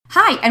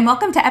Hi, and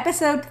welcome to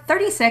episode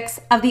 36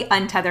 of the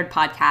Untethered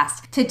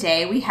podcast.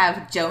 Today we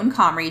have Joan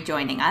Comrie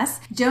joining us.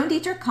 Joan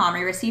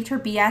Comrie received her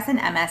BS and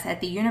MS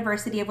at the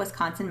University of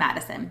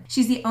Wisconsin-Madison.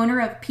 She's the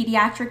owner of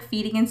Pediatric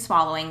Feeding and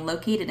Swallowing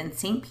located in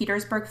St.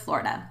 Petersburg,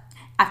 Florida.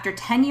 After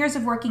 10 years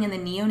of working in the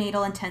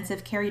neonatal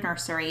intensive care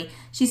nursery,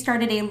 she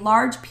started a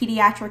large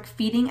pediatric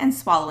feeding and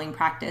swallowing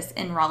practice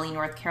in Raleigh,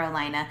 North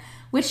Carolina,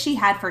 which she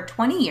had for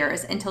 20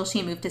 years until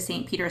she moved to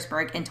St.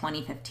 Petersburg in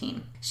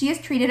 2015. She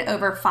has treated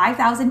over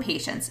 5,000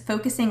 patients,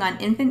 focusing on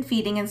infant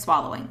feeding and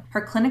swallowing.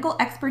 Her clinical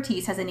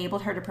expertise has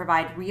enabled her to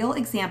provide real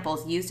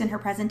examples used in her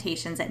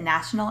presentations at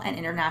national and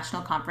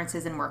international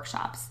conferences and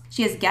workshops.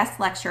 She has guest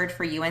lectured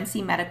for UNC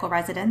medical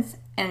residents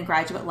and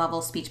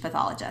graduate-level speech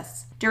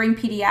pathologists during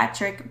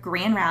pediatric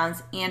grand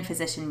rounds and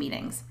physician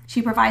meetings.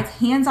 She provides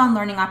hands-on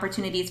learning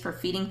opportunities for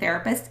feeding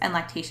therapists and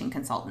lactation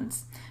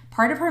consultants.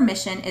 Part of her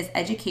mission is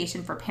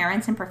education for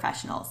parents and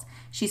professionals.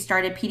 She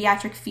started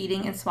Pediatric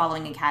Feeding and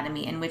Swallowing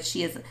Academy, in which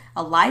she is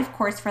a live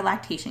course for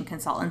lactation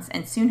consultants,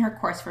 and soon her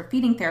course for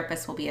feeding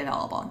therapists will be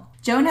available.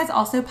 Joan has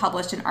also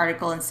published an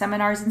article in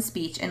Seminars in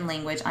Speech and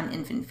Language on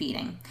infant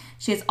feeding.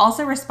 She has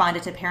also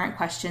responded to parent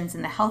questions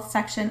in the health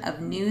section of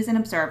News and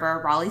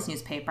Observer, Raleigh's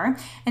newspaper,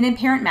 and in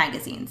parent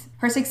magazines.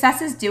 Her success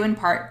is due in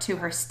part to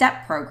her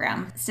STEP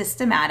program,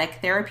 Systematic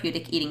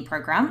Therapeutic Eating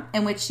Program,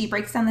 in which she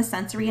breaks down the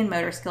sensory and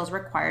motor skills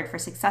required for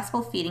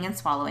successful feeding and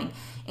swallowing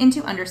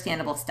into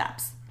understandable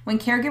steps. When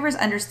caregivers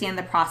understand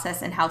the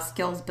process and how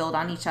skills build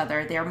on each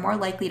other, they are more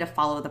likely to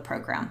follow the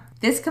program.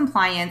 This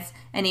compliance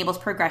enables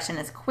progression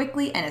as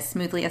quickly and as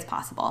smoothly as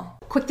possible.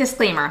 Quick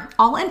disclaimer,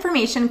 all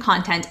information,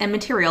 content, and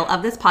material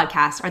of this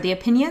podcast are the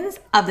opinions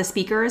of the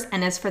speakers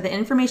and is for the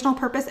informational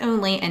purpose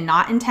only and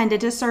not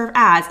intended to serve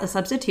as a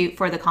substitute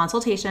for the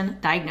consultation,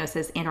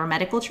 diagnosis, and/or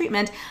medical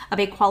treatment of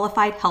a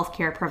qualified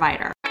healthcare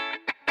provider.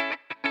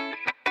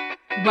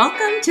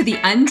 Welcome to the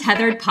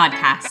Untethered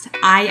podcast.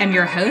 I am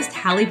your host,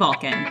 Hallie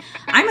Balkin.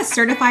 I'm a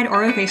certified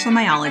orofacial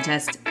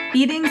myologist,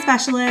 feeding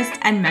specialist,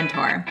 and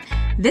mentor.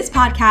 This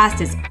podcast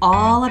is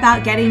all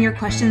about getting your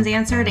questions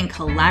answered and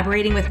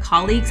collaborating with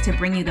colleagues to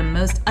bring you the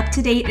most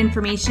up-to-date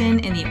information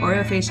in the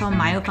orofacial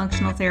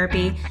myofunctional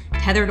therapy,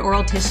 tethered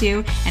oral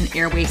tissue, and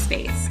airway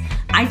space.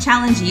 I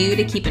challenge you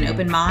to keep an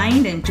open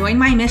mind and join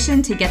my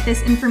mission to get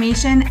this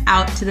information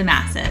out to the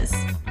masses.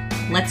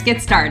 Let's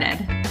get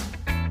started.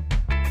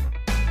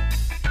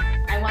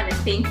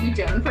 Thank you,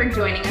 Joan, for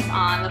joining us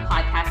on the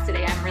podcast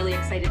today. I'm really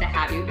excited to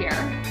have you here.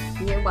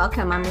 You're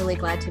welcome. I'm really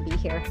glad to be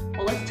here.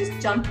 Well, let's just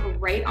jump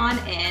right on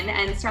in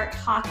and start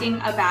talking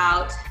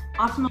about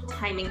optimal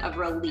timing of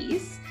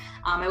release.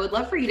 I would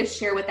love for you to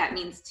share what that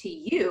means to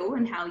you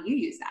and how you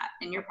use that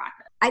in your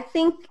practice. I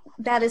think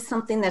that is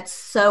something that's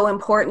so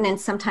important and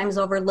sometimes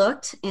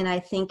overlooked. And I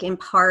think in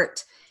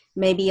part,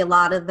 maybe a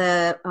lot of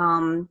the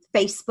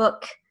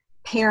Facebook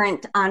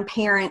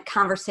parent-on-parent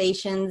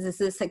conversations. Is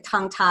this a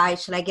tongue tie?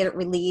 Should I get it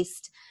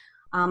released?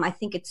 I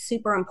think it's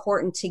super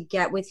important to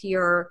get with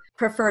your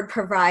preferred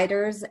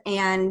providers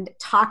and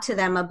talk to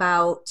them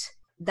about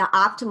the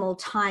optimal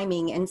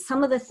timing. And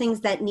some of the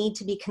things that need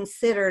to be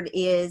considered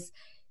is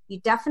you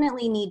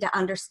definitely need to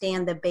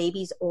understand the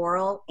baby's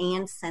oral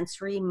and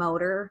sensory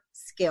motor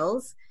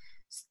skills.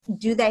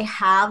 Do they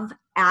have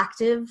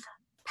active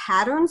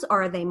patterns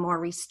or are they more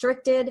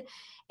restricted?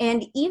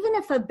 And even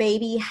if a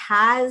baby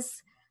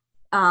has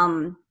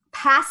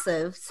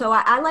passive. So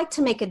I like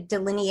to make a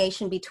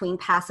delineation between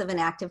passive and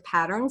active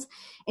patterns.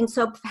 And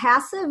so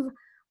passive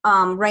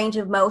range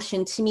of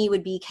motion to me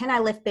would be, can I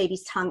lift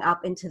baby's tongue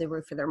up into the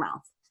roof of their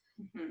mouth?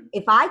 Mm-hmm.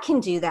 If I can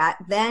do that,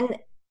 then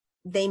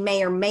they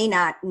may or may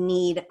not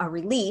need a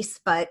release,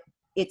 but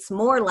it's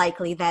more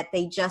likely that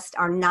they just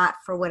are not,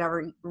 for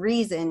whatever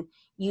reason,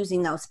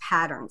 using those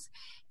patterns.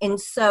 And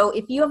so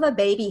if you have a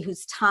baby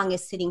whose tongue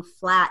is sitting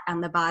flat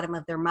on the bottom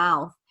of their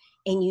mouth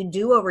and you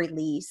do a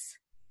release,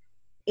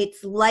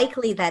 it's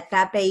likely that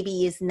that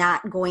baby is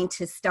not going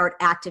to start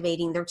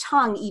activating their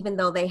tongue, even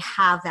though they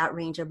have that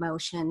range of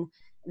motion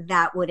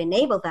that would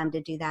enable them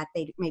to do that.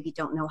 They maybe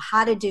don't know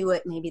how to do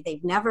it. Maybe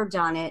they've never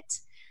done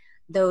it.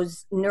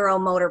 Those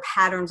neuromotor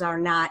patterns are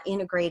not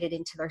integrated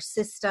into their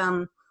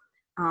system.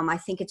 I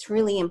think it's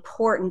really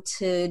important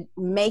to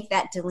make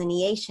that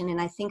delineation.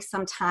 And I think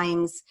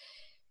sometimes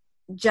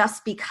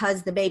just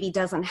because the baby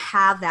doesn't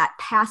have that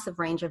passive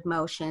range of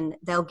motion,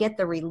 they'll get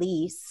the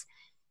release.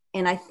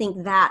 And I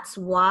think that's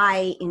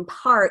why, in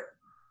part,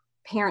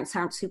 parents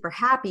aren't super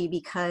happy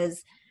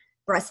because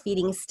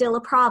breastfeeding is still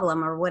a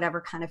problem or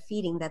whatever kind of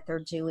feeding that they're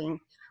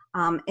doing.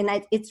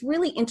 It's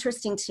really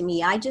interesting to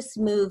me. I just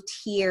moved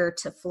here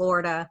to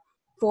Florida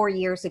 4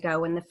 years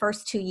ago. And the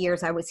first 2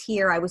 years I was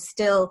here, I was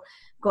still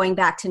going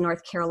back to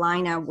North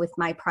Carolina with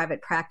my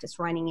private practice,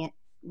 running it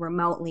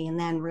remotely, and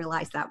then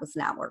realized that was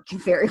not working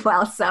very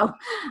well. So,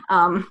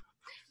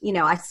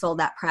 I sold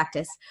that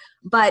practice.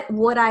 But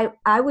what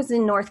I was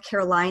in North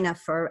Carolina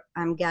for,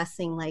 I'm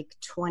guessing, like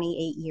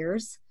 28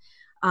 years,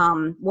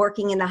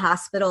 working in the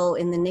hospital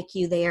in the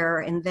NICU there,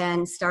 and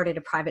then started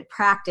a private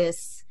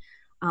practice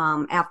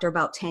after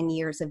about 10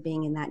 years of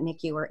being in that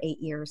NICU, or 8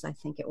 years, I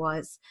think it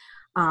was.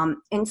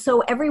 And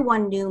so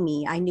everyone knew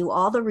me. I knew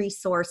all the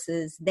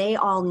resources. They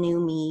all knew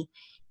me.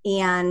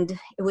 And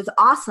it was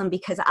awesome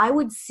because I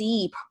would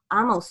see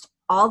almost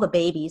all the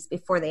babies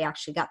before they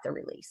actually got the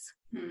release.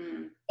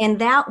 Mm. And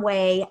that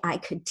way I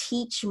could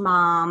teach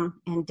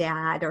mom and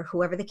dad or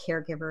whoever the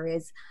caregiver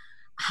is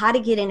how to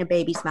get in a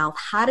baby's mouth,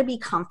 how to be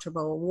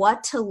comfortable,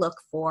 what to look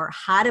for,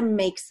 how to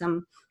make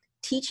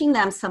teaching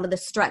them some of the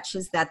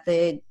stretches that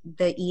the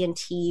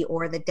ENT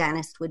or the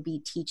dentist would be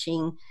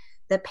teaching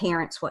the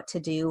parents what to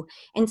do.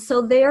 And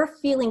so they're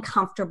feeling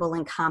comfortable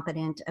and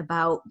competent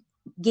about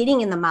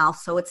getting in the mouth.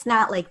 So it's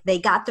not like they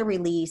got the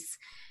release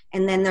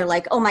and then they're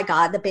like, oh my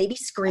God, the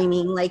baby's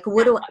screaming. Like,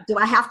 what do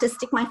I have to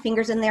stick my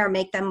fingers in there and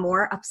make them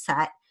more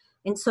upset?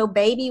 And so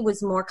baby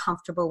was more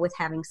comfortable with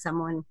having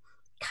someone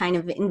kind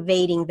of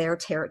invading their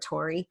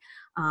territory.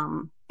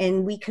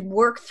 And we could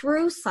work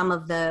through some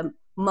of the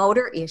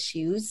motor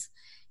issues.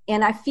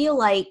 And I feel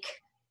like,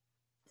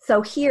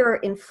 so here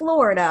in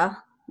Florida,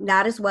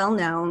 not as well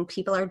known,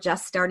 people are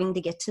just starting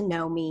to get to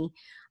know me.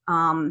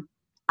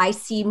 I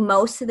see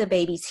most of the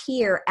babies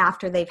here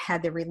after they've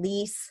had the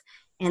release,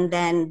 and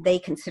then they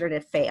considered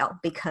it a fail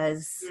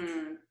because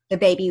the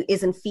baby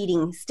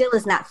still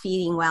is not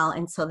feeding well.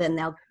 And so then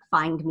they'll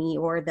find me,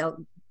 or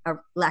a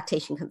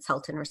lactation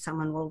consultant or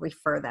someone will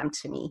refer them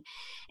to me.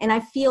 And I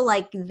feel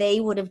like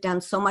they would have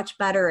done so much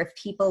better if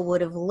people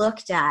would have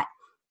looked at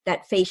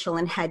that facial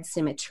and head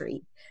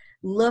symmetry,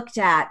 looked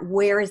at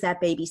where is that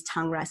baby's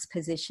tongue rest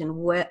position,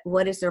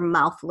 what does their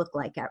mouth look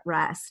like at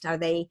rest,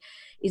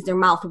 is their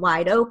mouth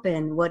wide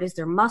open, what is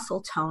their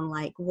muscle tone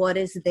like, what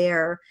is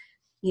their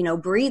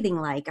breathing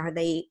like, are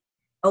they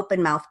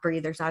open mouth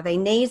breathers, are they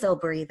nasal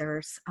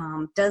breathers,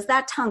 does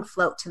that tongue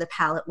float to the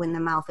palate when the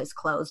mouth is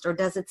closed, or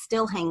does it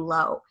still hang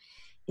low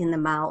in the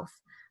mouth?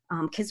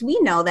 Because we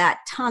know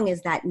that tongue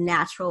is that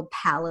natural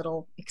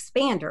palatal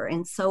expander.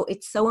 And so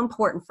it's so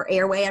important for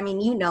airway. I mean,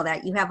 you know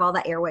that. You have all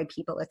the airway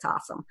people. It's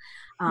awesome.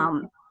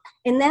 And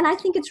then I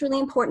think it's really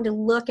important to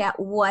look at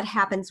what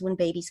happens when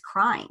baby's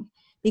crying.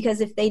 Because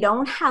if they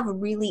don't have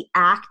really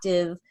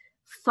active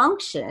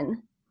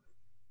function,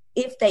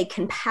 if they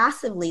can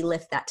passively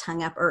lift that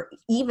tongue up, or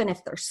even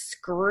if they're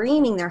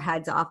screaming their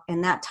heads off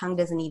and that tongue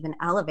doesn't even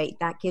elevate,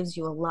 that gives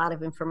you a lot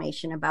of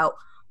information about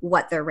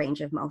what their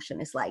range of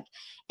motion is like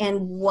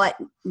and what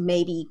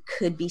maybe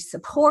could be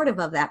supportive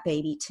of that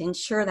baby to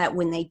ensure that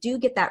when they do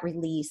get that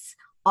release,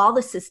 all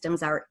the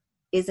systems are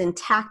as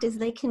intact as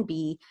they can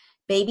be,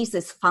 baby's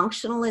as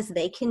functional as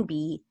they can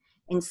be,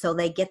 and so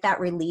they get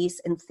that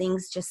release and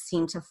things just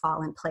seem to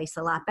fall in place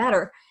a lot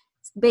better.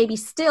 Baby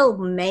still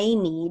may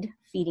need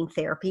feeding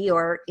therapy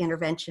or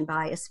intervention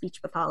by a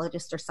speech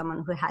pathologist or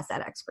someone who has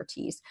that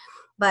expertise,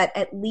 but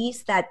at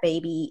least that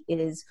baby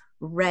is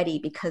ready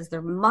because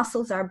their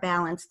muscles are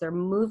balanced, their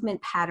movement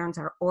patterns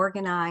are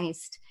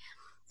organized,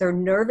 their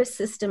nervous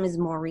system is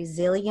more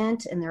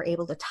resilient, and they're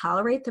able to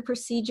tolerate the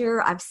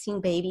procedure. I've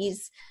seen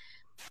babies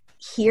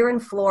here in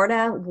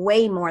Florida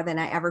way more than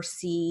I ever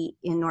see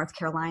in North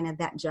Carolina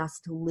that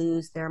just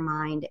lose their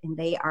mind, and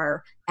they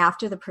are,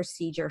 after the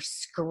procedure,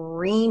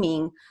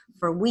 screaming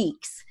for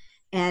weeks.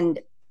 And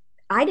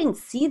I didn't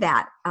see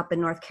that up in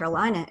North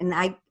Carolina, and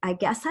I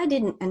guess I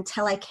didn't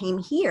until I came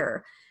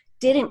here,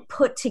 didn't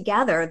put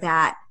together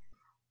that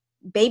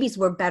babies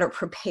were better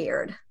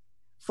prepared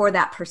for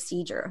that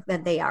procedure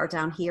than they are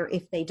down here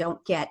if they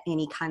don't get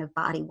any kind of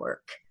body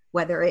work,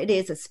 whether it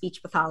is a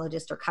speech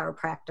pathologist or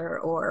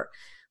chiropractor or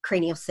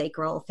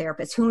craniosacral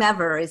therapist,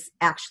 whomever is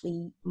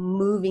actually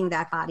moving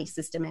that body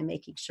system and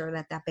making sure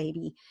that that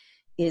baby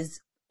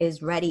is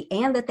ready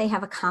and that they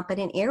have a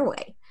competent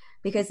airway.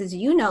 Because as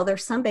you know,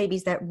 there's some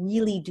babies that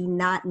really do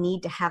not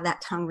need to have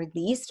that tongue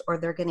released or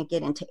they're going to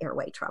get into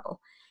airway trouble.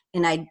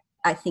 And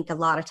I think a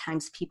lot of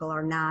times people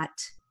are not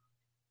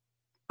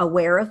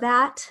aware of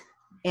that,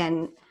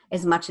 and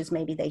as much as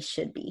maybe they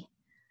should be.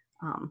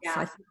 So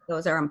I think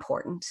those are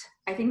important.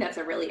 I think that's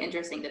a really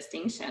interesting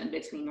distinction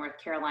between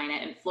North Carolina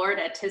and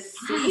Florida to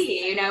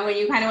see, when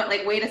you kind of went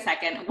like, wait a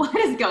second, what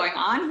is going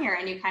on here?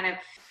 And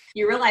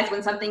you realize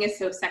when something is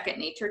so second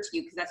nature to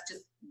you, because that's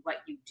just what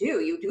you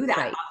do. You do that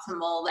right.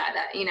 Optimal,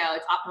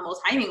 it's optimal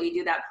timing. We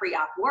do that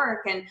pre-op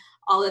work, and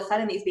all of a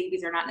sudden these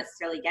babies are not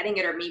necessarily getting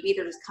it, or maybe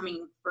they're just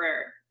coming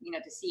for,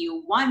 to see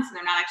you once and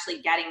they're not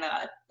actually getting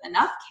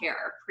enough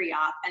care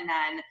pre-op. And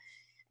then,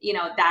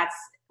 that's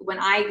when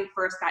I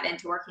first got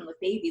into working with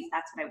babies,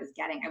 that's what I was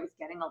getting. I was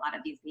getting a lot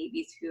of these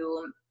babies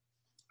who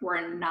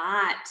were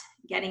not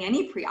getting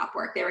any pre-op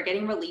work. They were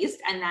getting released,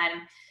 and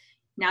then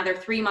now they're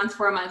 3 months,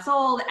 4 months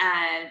old,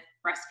 and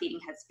breastfeeding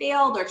has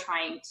failed. They're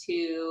trying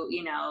to,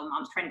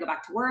 mom's trying to go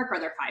back to work, or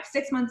they're 5,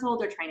 6 months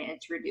old. They're trying to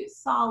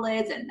introduce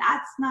solids, and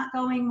that's not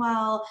going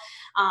well.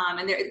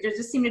 And there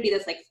just seemed to be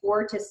this like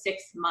 4 to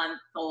 6 month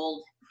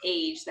old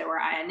age that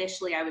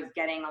I was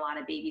getting a lot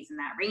of babies in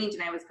that range,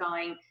 and I was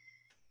going,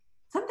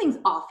 something's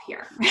off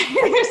here.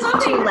 There's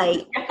something too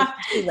late.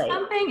 It's too late.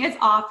 Something is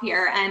off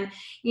here. And,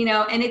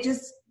 and it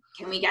just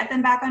Can we get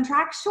them back on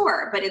track?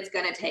 Sure, but it's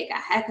going to take a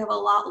heck of a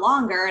lot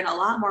longer and a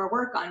lot more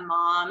work on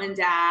mom and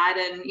dad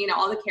and,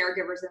 all the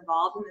caregivers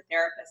involved and the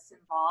therapists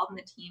involved and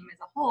the team as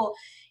a whole.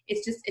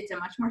 It's a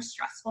much more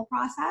stressful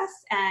process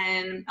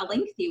and a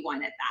lengthy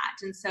one at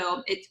that. And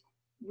so it's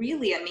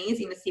really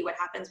amazing to see what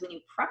happens when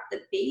you prep the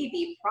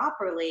baby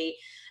properly.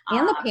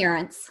 And the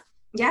parents.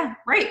 Yeah,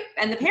 right.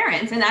 And the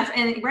parents,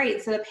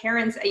 right. So the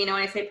parents, when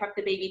I say prep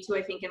the baby too,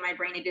 I think in my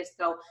brain, I just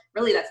go,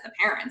 really, that's the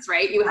parents,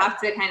 right? You have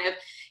to kind of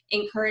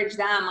encourage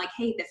them like,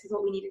 hey, this is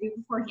what we need to do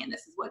beforehand.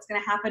 This is what's going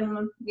to happen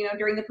when,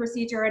 during the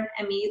procedure and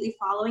immediately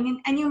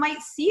following. And you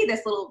might see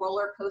this little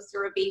roller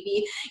coaster of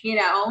baby,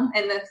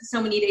 and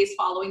so many days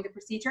following the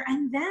procedure.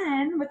 And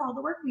then with all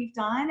the work we've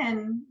done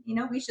and,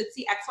 we should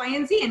see X, Y,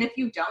 and Z. And if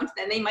you don't,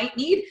 then they might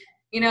need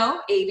A,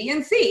 B,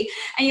 and C.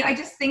 And I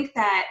just think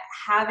that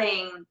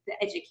having the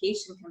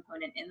education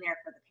component in there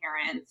for the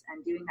parents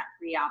and doing that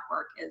pre-op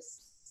work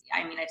is,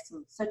 I've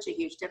seen such a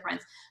huge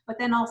difference. But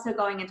then also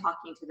going and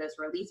talking to those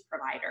release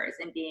providers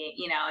and being,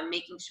 and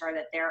making sure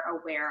that they're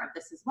aware of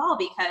this as well,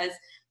 because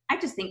I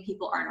just think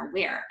people aren't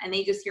aware and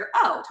they just hear,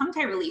 oh, tongue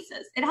tie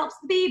releases, it helps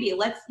the baby.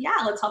 Let's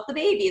help the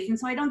babies. And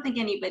so I don't think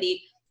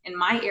anybody in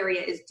my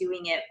area is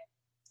doing it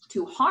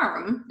to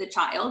harm the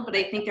child, but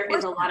I think there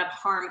is a lot of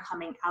harm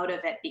coming out of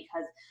it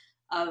because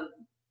of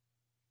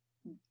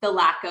the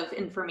lack of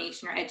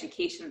information or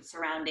education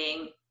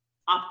surrounding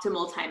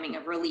optimal timing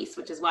of release,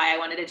 which is why I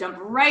wanted to jump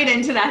right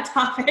into that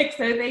topic.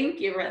 So thank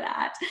you for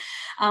that.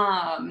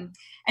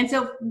 And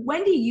so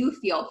when do you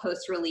feel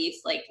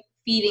post-release, like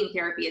feeding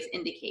therapy is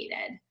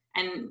indicated?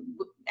 And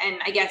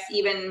I guess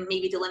even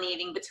maybe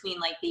delineating between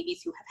like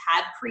babies who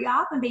have had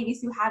pre-op and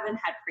babies who haven't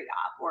had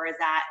pre-op, or is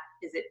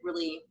it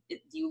really, do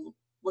you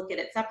look at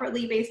it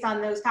separately based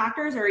on those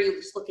factors, or are you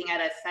just looking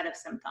at a set of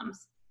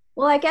symptoms?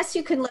 Well, I guess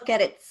you can look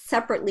at it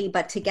separately,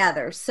 but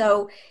together.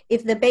 So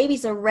if the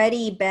baby's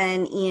already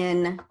been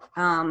in,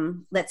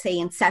 let's say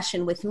in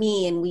session with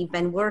me and we've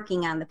been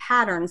working on the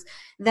patterns,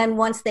 then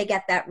once they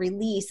get that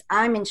release,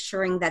 I'm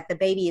ensuring that the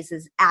baby is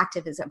as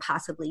active as it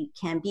possibly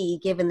can be,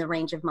 given the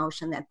range of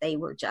motion that they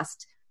were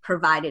just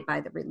provided by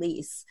the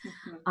release.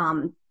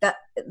 Mm-hmm.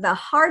 The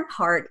hard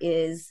part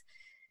is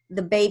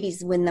the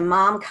babies when the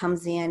mom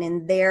comes in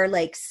and they're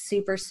like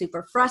super,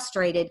 super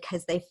frustrated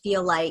because they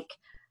feel like,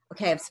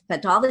 okay, I've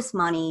spent all this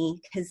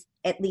money, because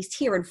at least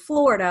here in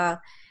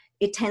Florida,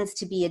 it tends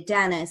to be a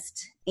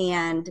dentist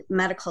and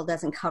medical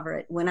doesn't cover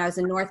it. When I was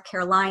in North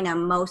Carolina,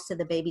 most of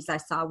the babies I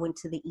saw went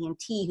to the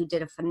ENT, who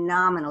did a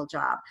phenomenal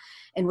job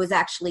and was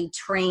actually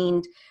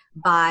trained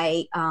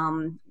by,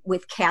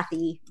 with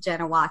Kathy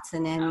Jenna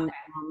Watson and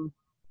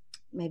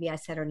maybe I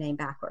said her name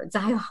backwards.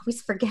 I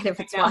always forget if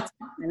it's Watson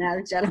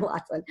or Jenna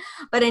Watson.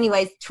 But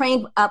anyways,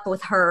 trained up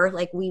with her,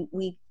 like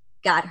we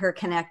got her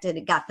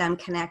connected, got them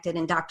connected,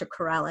 and Dr.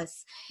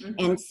 Corellis.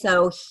 Mm-hmm. And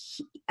so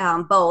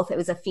both, it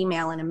was a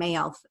female and a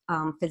male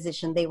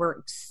physician, they were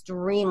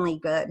extremely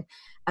good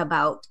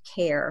about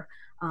care.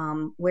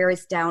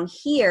 Whereas down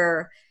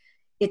here,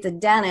 it's a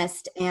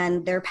dentist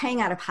and they're paying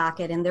out of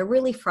pocket and they're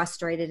really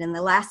frustrated. And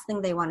the last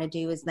thing they want to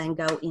do is then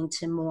go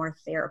into more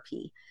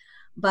therapy.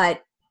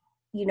 But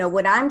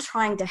what I'm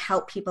trying to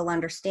help people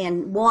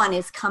understand, one,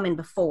 is coming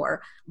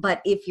before,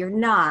 but if you're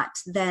not,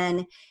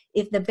 then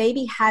if the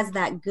baby has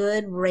that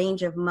good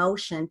range of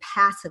motion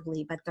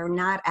passively, but they're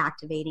not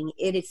activating,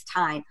 it is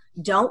time.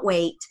 Don't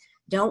wait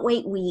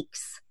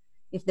weeks.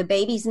 If the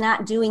baby's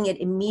not doing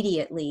it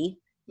immediately,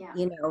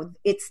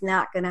 it's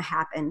not going to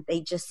happen.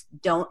 They just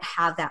don't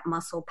have that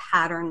muscle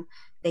pattern.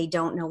 They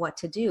don't know what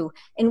to do.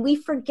 And we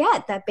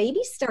forget that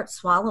babies start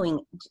swallowing,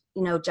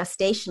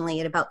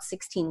 gestationally at about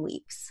 16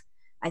 weeks.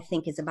 I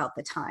think is about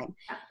the time.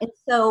 And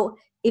so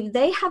if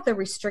they have the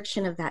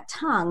restriction of that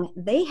tongue,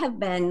 they have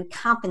been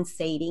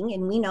compensating,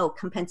 and we know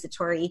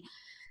compensatory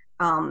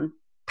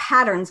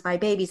patterns by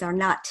babies are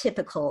not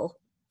typical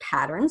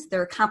patterns.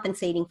 They're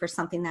compensating for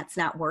something that's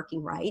not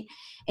working right.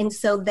 And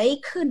so they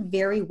could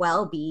very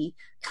well be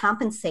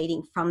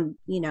compensating from,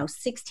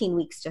 16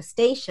 weeks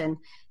gestation.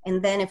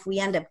 And then if we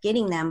end up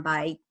getting them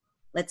by,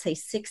 let's say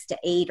 6 to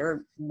 8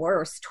 or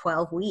worse,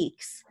 12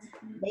 weeks,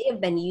 they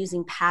have been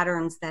using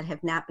patterns that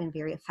have not been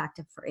very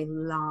effective for a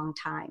long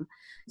time.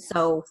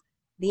 So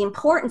the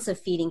importance of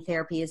feeding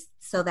therapy is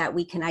so that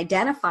we can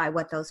identify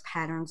what those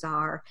patterns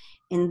are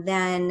and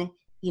then,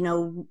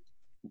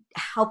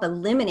 help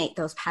eliminate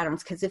those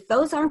patterns. Because if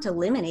those aren't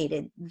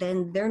eliminated,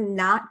 then they're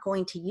not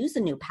going to use a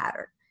new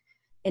pattern.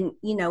 And,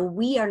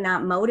 we are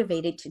not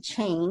motivated to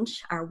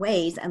change our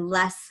ways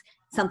unless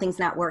something's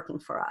not working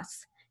for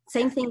us.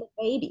 Same thing with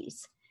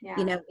babies.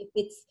 Yeah.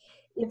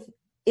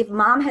 If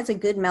mom has a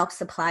good milk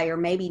supply, or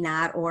maybe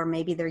not, or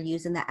maybe they're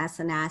using the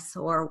SNS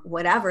or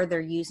whatever they're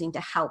using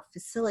to help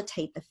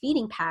facilitate the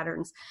feeding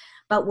patterns,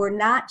 but we're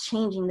not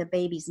changing the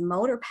baby's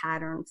motor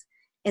patterns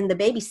and the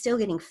baby's still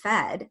getting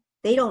fed,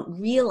 they don't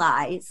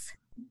realize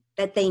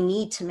that they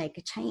need to make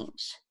a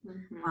change.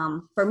 Mm-hmm.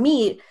 For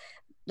me,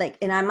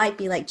 and I might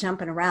be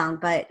jumping around,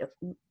 but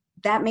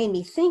that made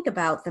me think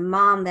about the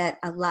mom that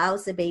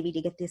allows the baby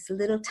to get this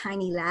little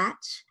tiny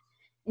latch.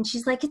 And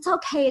she's like, it's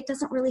okay. It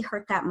doesn't really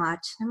hurt that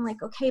much. And I'm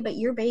like, okay, but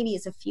your baby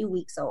is a few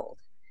weeks old.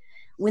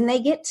 When they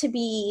get to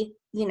be,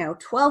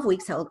 12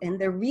 weeks old and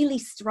they're really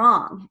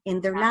strong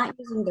and they're not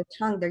using their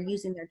tongue, they're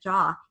using their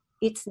jaw,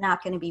 it's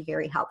not going to be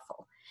very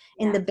helpful.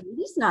 And the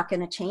baby's not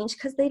going to change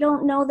because they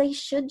don't know they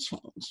should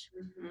change,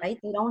 right?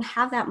 They don't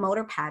have that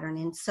motor pattern.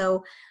 And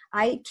so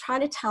I try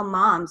to tell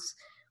moms,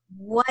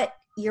 what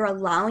you're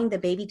allowing the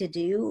baby to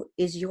do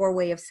is your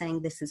way of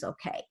saying this is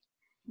okay.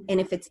 And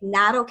if it's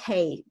not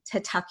okay to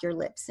tuck your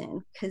lips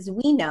in, because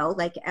we know,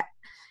 like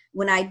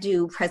when I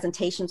do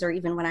presentations or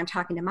even when I'm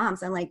talking to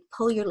moms, I'm like,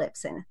 pull your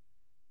lips in.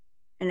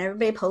 And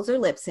everybody pulls their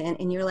lips in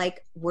and you're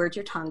like, where'd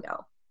your tongue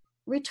go?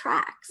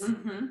 Retracts.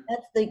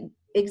 That's the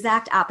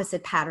exact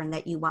opposite pattern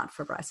that you want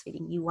for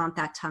breastfeeding. You want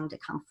that tongue to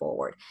come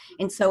forward.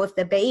 And so if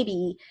the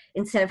baby,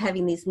 instead of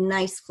having these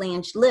nice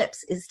flanged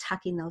lips, is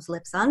tucking those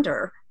lips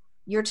under,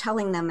 you're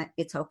telling them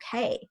it's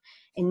okay.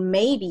 And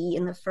maybe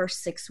in the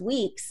first 6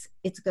 weeks,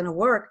 it's going to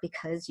work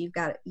because you've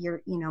got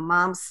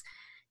mom's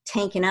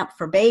tanking up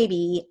for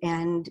baby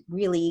and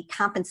really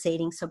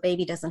compensating so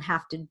baby doesn't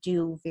have to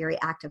do very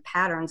active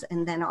patterns.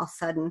 And then all of a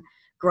sudden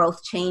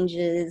growth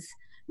changes,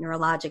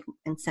 neurologic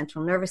and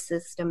central nervous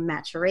system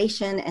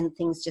maturation, and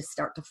things just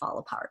start to fall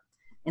apart.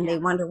 And they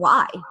wonder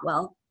why.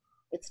 Well,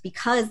 it's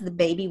because the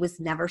baby was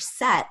never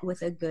set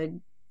with a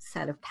good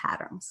set of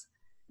patterns.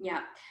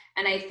 Yeah.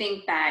 And I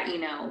think that,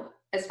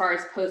 as far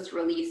as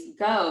post-release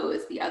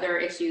goes, the other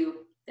issue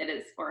that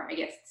is, or I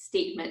guess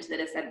statement that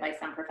is said by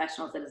some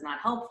professionals that is not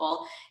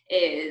helpful,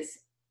 is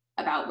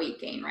about weight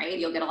gain, right?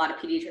 You'll get a lot of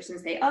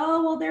pediatricians say,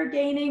 oh, well, they're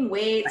gaining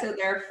weight, so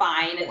they're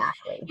fine.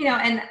 Exactly.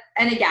 And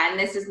again,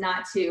 this is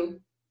not to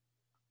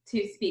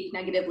speak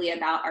negatively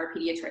about our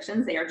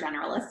pediatricians. They are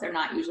generalists. They're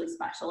not usually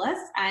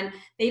specialists, and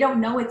they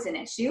don't know it's an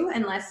issue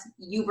unless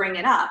you bring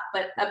it up.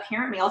 But a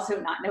parent may also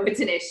not know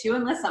it's an issue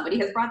unless somebody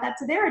has brought that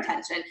to their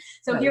attention.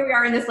 So here we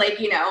are in this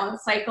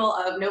cycle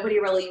of nobody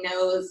really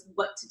knows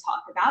what to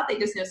talk about. They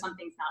just know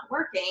something's not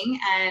working,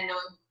 and no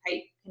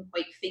one can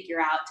quite figure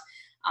out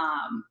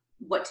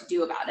what to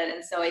do about it.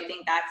 And so I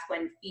think that's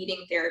when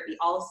feeding therapy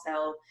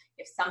also,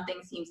 if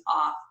something seems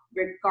off,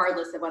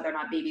 regardless of whether or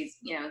not baby's,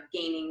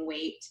 gaining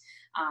weight,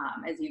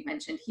 as you've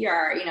mentioned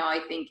here, I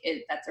think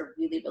that's a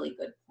really, really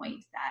good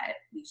point that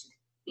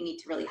we need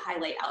to really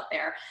highlight out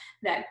there,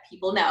 that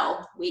people know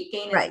weight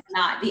gain is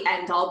not the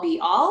end all be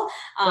all.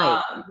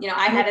 I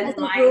had it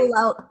in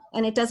mind.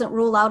 And it doesn't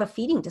rule out a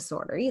feeding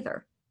disorder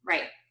either.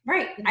 Right.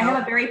 I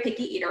have a very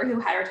picky eater who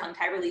had her tongue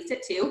tie released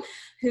at 2,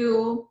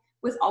 who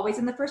was always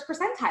in the first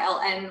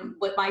percentile. And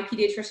what my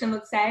pediatrician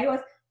would say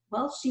was,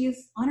 well,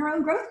 she's on her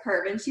own growth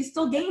curve and she's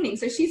still gaining,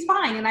 so she's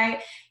fine. And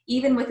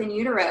even with in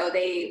utero,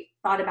 they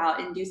thought about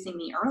inducing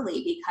me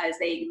early because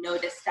they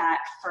noticed that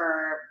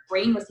her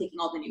brain was taking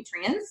all the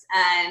nutrients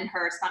and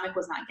her stomach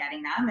was not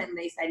getting them. And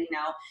they said,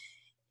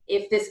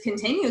 if this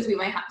continues, we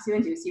might have to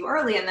induce you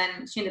early. And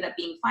then she ended up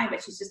being fine,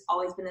 but she's just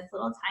always been this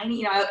little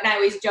tiny, and I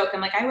always joke, I'm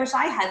like, I wish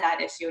I had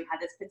that issue and had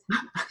this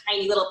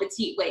tiny little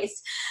petite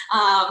waist.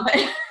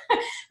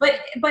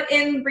 But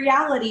in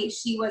reality,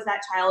 she was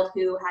that child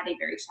who had a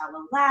very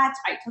shallow latch.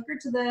 I took her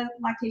to the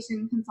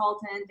lactation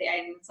consultant.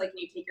 And it's like,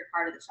 you take your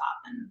car to the shop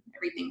and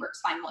everything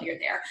works fine while you're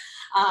there.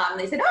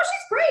 They said, oh,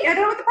 she's great. I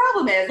don't know what the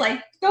problem is.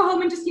 Like, go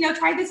home and just,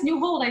 try this new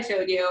hold I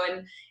showed you.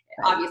 And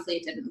obviously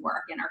it didn't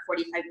work, and our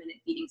 45-minute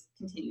feedings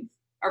continued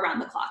around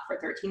the clock for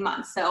 13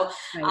 months. So,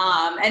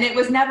 and it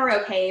was never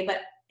okay.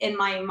 But in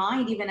my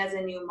mind, even as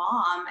a new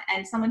mom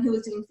and someone who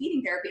was doing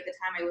feeding therapy at the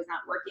time, I was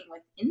not working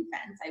with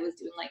infants. I was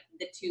doing like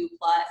the 2+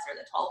 or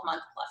the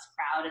 12-month plus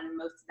crowd. And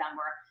most of them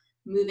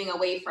were moving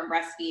away from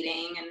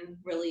breastfeeding and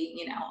really,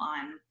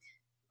 on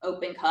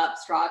open cup,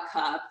 straw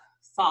cup,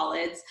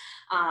 solids,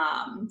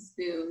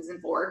 spoons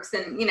and forks.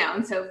 And,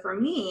 and so for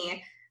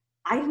me,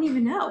 I didn't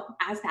even know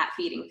as that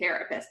feeding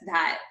therapist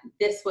that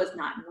this was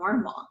not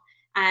normal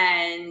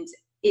and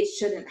it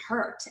shouldn't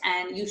hurt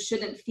and you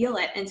shouldn't feel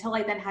it, until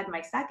I then had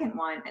my second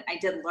one. And I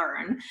did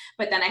learn,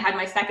 but then I had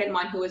my second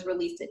one who was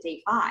released at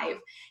day 5,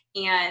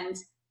 and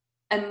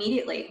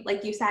immediately,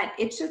 like you said,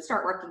 it should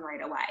start working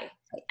right away.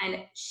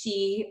 And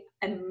she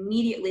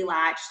immediately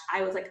latched.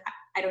 I was like,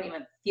 I don't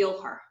even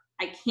feel her.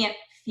 I can't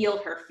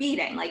feel her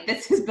feeding. Like,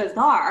 this is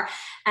bizarre.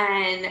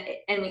 And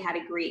we had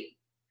a great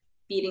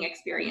feeding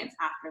experience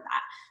after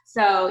that.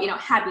 So,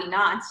 had we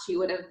not, she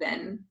would have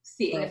been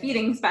seeing a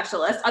feeding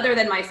specialist other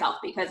than myself,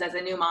 because as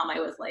a new mom, I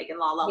was like in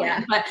la la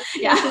land. But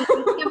you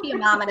can't be a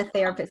mom and a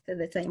therapist at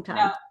the same time.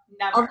 No,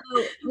 never.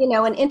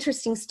 Although, an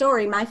interesting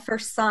story, my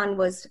first son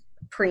was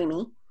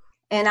preemie,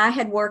 and I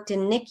had worked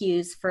in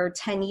NICUs for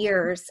 10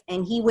 years,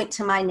 and he went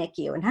to my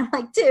NICU, and I'm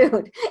like,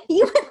 dude,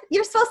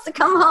 you're supposed to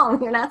come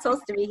home. You're not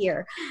supposed to be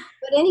here.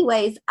 But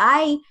anyways,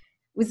 I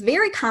was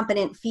very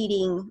competent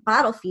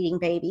bottle feeding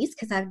babies,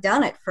 because I've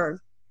done it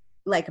for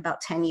like about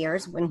 10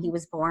 years when he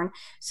was born.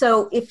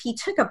 So if he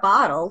took a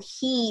bottle,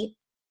 he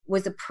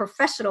was a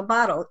professional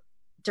bottle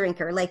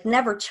drinker, like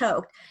never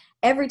choked.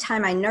 Every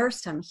time I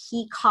nursed him,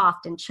 he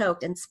coughed and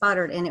choked and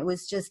sputtered, and it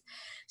was just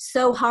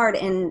so hard.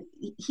 And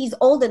he's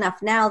old enough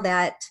now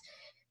that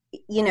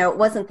it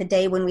wasn't the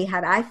day when we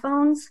had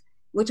iPhones,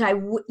 which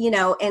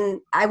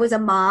and I was a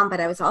mom, but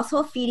I was also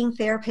a feeding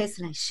therapist,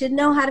 and I should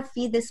know how to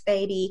feed this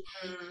baby.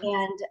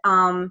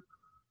 And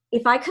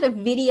if I could have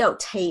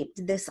videotaped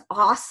this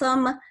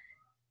awesome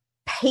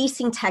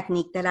pacing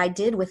technique that I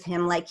did with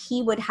him, like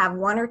he would have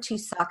 1 or 2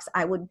 sucks,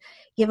 I would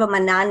give him a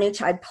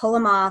non-nutritive, I'd pull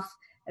him off.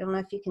 I don't know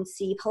if you can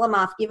see, pull him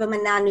off, give him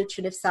a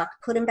non-nutritive suck,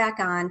 put him back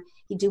on.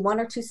 He'd do 1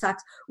 or 2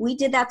 sucks. We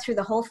did that through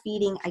the whole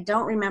feeding. I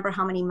don't remember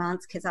how many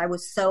months, because I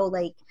was so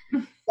like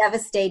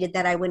devastated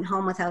that I went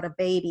home without a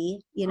baby,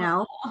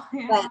 Yeah.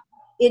 But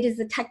it is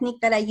a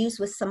technique that I use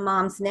with some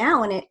moms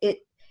now, and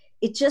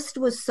it just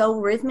was so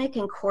rhythmic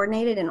and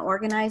coordinated and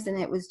organized, and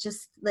it was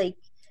just like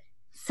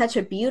such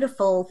a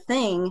beautiful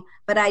thing.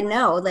 But I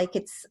know, like,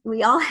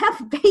 we all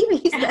have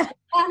babies that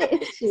have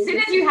issues. As soon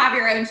as you have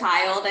your own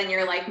child and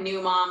you're like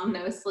new mom,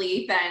 no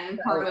sleep, and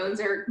hormones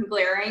are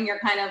glaring, you're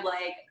kind of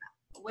like,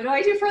 what do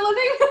I do for a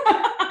living?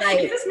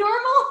 Right. Is this normal?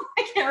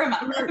 I can't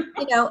remember.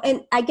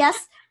 And I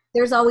guess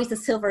there's always a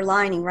silver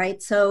lining,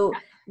 right? So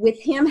with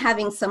him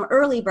having some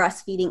early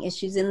breastfeeding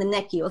issues in the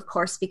NICU, of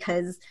course,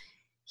 because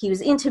he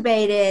was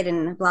intubated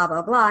and blah,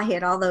 blah, blah. He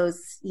had all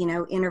those,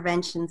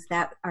 interventions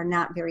that are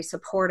not very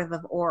supportive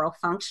of oral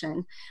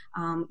function.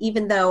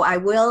 Even though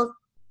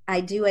I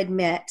do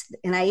admit,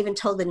 and I even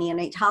told the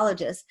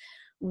neonatologist,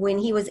 when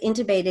he was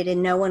intubated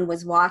and no one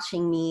was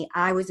watching me,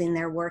 I was in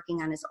there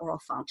working on his oral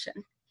function.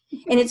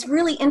 And it's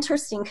really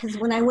interesting, because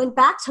when I went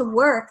back to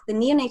work, the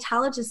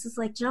neonatologist is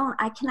like, Joan,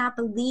 I cannot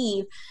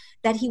believe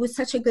that he was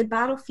such a good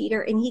bottle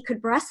feeder and he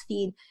could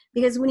breastfeed,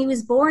 because when he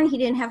was born, he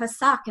didn't have a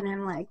suck. And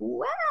I'm like,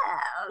 wow.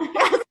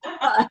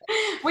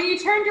 When you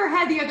turned your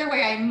head the other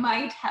way, I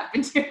might have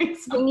been doing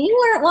something. When you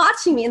weren't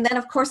watching me. And then,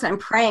 of course, I'm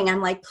praying.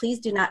 I'm like, please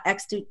do not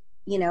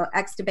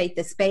extubate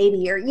this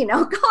baby, or,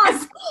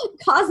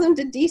 cause him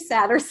to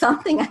desat or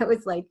something. I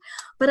was like,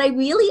 but I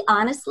really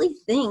honestly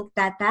think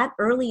that that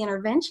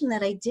intervention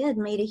that I did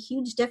made a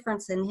huge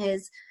difference in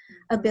his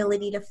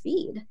ability to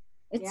feed.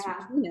 It's,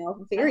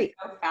 very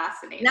so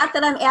fascinating. Not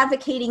that I'm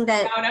advocating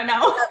that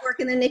no. work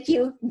in the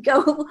NICU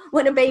go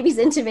when a baby's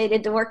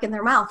intubated to work in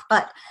their mouth.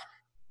 But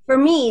for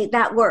me,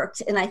 that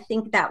worked. And I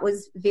think that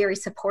was very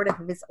supportive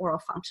of his oral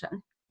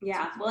function.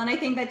 Yeah. Well, and I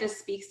think that just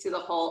speaks to the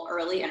whole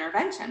early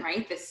intervention,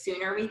 right? The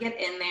sooner we get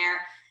in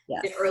there,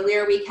 yes, the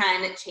earlier we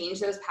can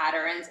change those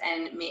patterns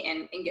and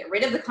get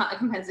rid of the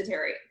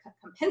compensatory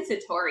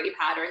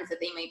patterns that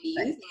they might be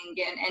using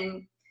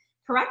and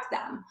correct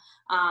them.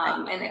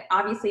 And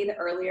obviously the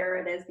earlier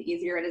it is, the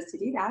easier it is to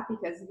do that,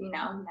 because,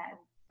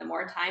 the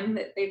more time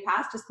that they've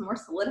passed, just the more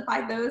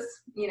solidified those,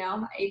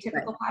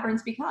 atypical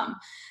patterns become.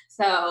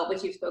 So,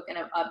 which you've spoken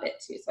a bit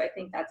to. So I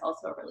think that's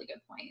also a really good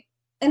point.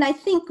 And I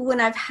think when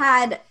I've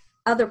had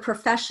other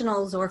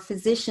professionals or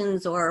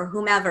physicians or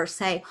whomever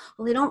say,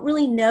 well, I don't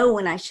really know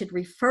when I should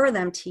refer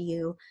them to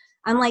you,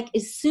 I'm like,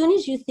 as soon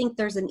as you think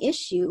there's an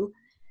issue,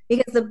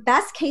 because the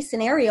best case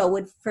scenario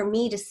would for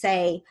me to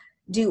say,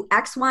 do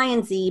X, Y,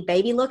 and Z,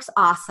 baby looks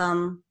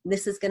awesome,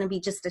 this is going to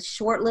be just a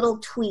short little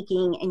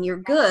tweaking and you're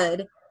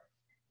good,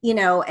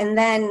 and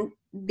then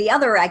the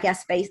other, I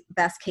guess,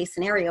 best case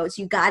scenario is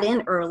you got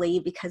in early,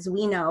 because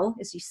we know,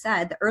 as you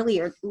said, the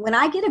earlier, when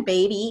I get a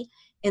baby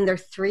in their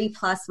 3+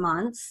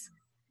 months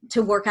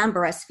to work on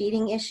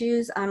breastfeeding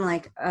issues, I'm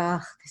like,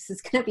 this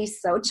is going to be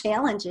so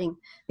challenging,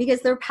 because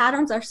their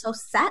patterns are so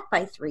set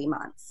by 3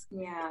 months.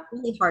 Yeah.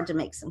 It's really hard to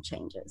make some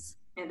changes.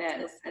 It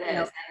is.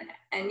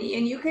 And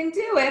you can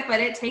do it, but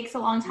it takes a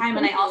long time.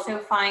 And I also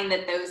find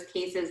that those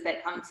cases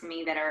that come to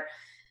me that are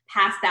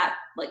past that,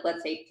 like,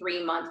 let's say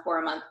 3-month,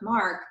 4-month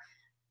mark,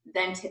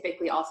 then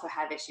typically also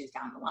have issues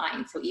down the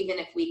line. So even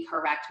if we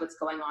correct what's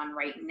going on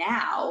right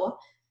now,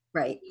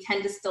 right, we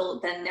tend to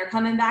then they're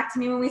coming back to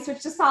me when we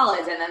switch to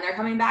solids, and then they're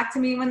coming back to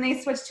me when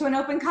they switch to an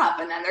open cup,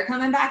 and then they're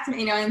coming back to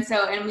me,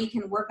 and we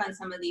can work on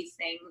some of these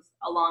things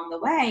along the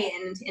way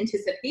in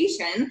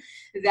anticipation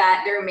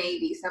that there may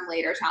be some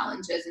later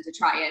challenges, and to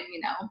try and,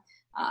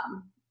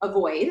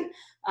 avoid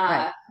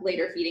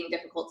later feeding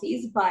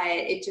difficulties. But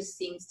it just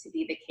seems to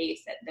be the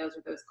case that those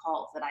are those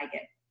calls that I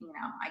get.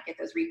 I get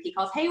those repeat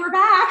calls. Hey, we're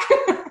back.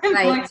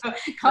 Right.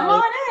 Come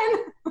on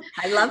in.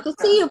 I love to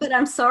see you, but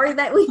I'm sorry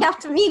that we have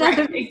to meet.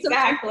 Right,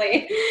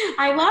 exactly.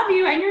 I love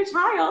you and your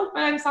child,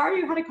 but I'm sorry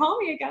you had to call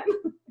me again.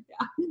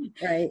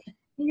 Yeah. Right.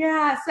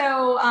 Yeah.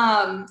 So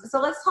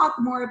let's talk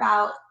more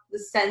about the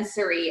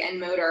sensory and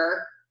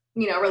motor,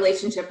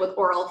 relationship with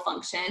oral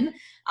function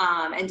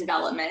and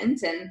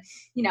development. And,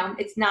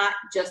 it's not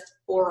just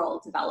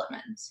oral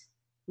development.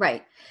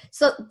 Right.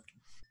 So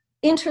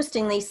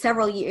interestingly,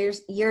 several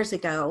years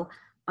ago,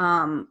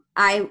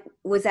 I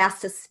was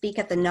asked to speak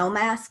at the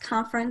NOMAS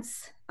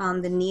conference, I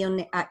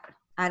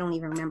don't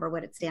even remember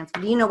what it stands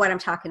for. Do you know what I'm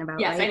talking about?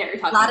 Yes, right? I know what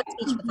you're talking about. A lot of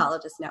speech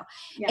pathologists know.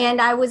 Yeah. And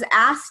I was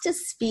asked to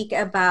speak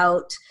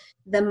about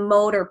the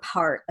motor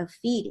part of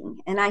feeding.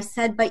 And I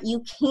said, but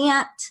you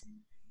can't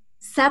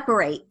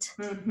separate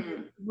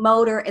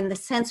motor and the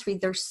sensory.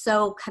 They're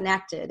so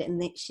connected.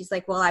 And she's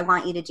like, well, I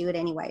want you to do it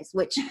anyways,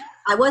 which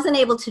I wasn't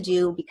able to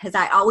do, because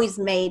I always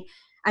made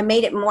I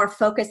made it more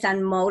focused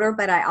on motor,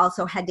 but I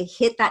also had to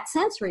hit that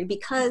sensory,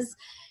 because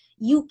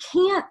you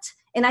can't,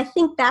 and I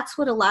think that's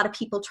what a lot of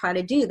people try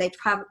to do. They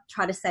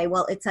try to say,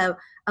 well, it's a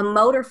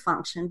motor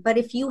function. But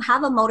if you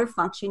have a motor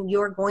function,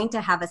 you're going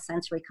to have a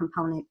sensory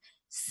component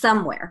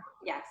somewhere.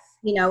 Yes.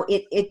 You know,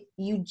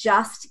 you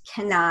just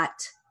cannot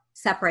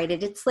separate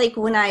it. It's like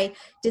when I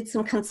did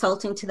some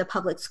consulting to the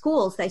public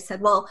schools, they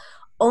said, well,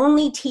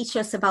 only teach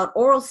us about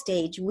oral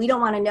stage. We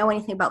don't want to know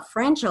anything about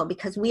pharyngeal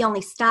because we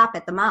only stop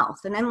at the mouth.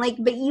 And I'm like,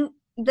 but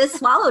the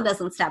swallow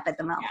doesn't stop at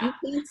the mouth. Yeah.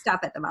 You can't stop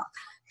at the mouth.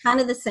 Kind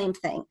of the same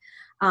thing.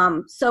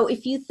 So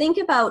if you think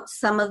about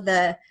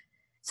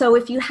so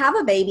if you have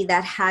a baby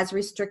that has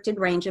restricted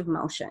range of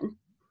motion,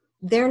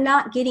 they're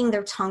not getting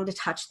their tongue to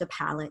touch the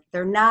palate.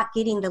 They're not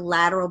getting the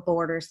lateral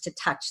borders to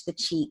touch the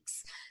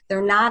cheeks.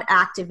 They're not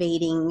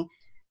activating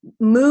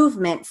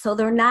movement, so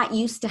they're not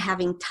used to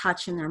having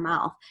touch in their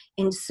mouth.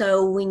 And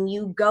so when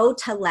you go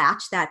to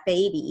latch that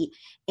baby,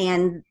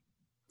 and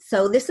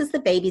so this is the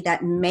baby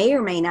that may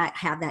or may not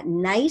have that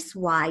nice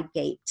wide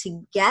gape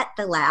to get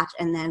the latch,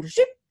 and then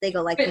they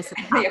go like this.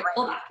 They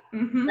pull back.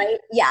 Mm-hmm. Right?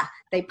 Yeah,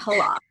 they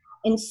pull off.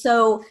 And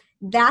so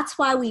that's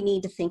why we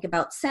need to think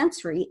about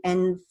sensory.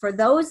 And for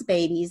those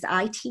babies,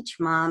 I teach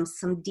moms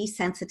some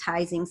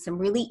desensitizing, some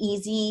really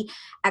easy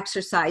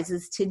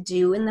exercises to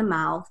do in the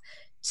mouth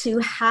to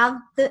have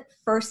the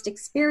first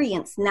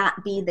experience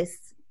not be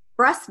this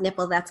breast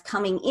nipple that's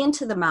coming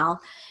into the mouth.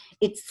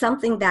 It's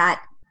something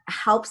that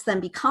helps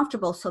them be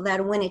comfortable, so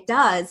that when it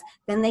does,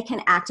 then they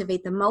can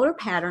activate the motor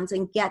patterns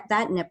and get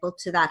that nipple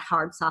to that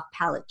hard, soft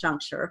palate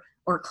juncture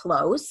or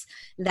close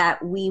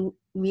that we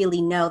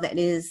really know that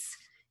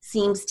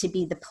seems to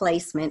be the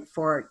placement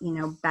for,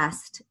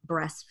 best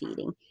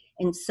breastfeeding.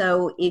 And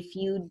so if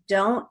you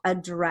don't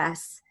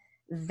address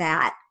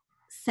that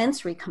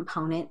sensory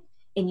component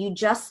and you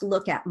just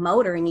look at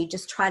motor and you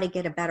just try to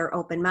get a better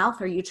open mouth,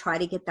 or you try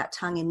to get that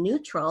tongue in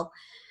neutral,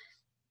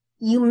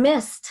 you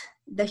missed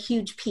the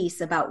huge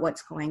piece about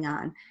what's going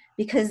on.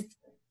 Because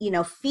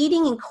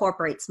feeding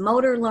incorporates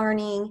motor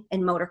learning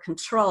and motor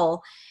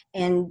control,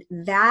 and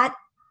that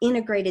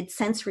integrated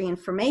sensory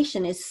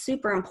information is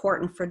super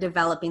important for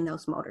developing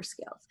those motor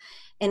skills.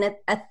 And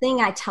a thing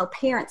I tell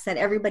parents that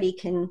everybody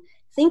can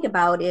think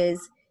about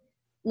is,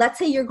 let's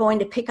say you're going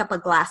to pick up a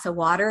glass of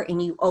water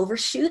and you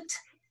overshoot,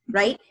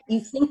 right? You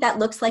think that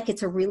looks like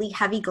it's a really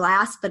heavy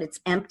glass, but it's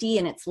empty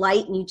and it's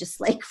light, and you just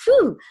like,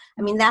 phew.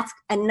 I mean, that's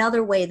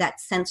another way that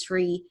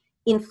sensory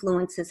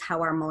influences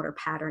how our motor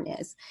pattern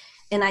is.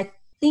 And I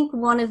think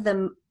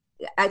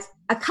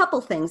a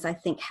couple things I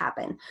think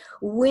happen.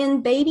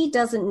 When baby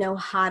doesn't know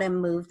how to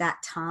move that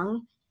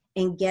tongue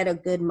and get a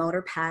good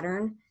motor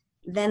pattern,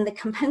 then the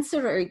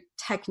compensatory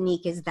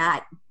technique is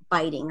that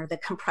biting or the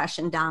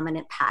compression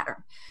dominant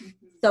pattern.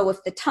 Mm-hmm. So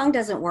if the tongue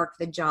doesn't work,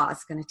 the jaw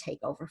is going to take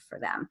over for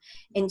them.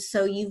 And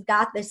so you've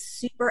got this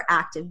super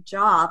active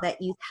jaw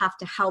that you have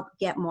to help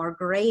get more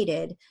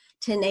graded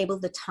to enable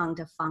the tongue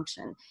to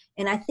function.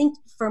 And I think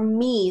for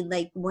me,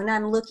 like when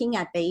I'm looking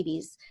at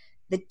babies,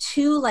 the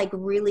two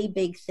really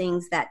big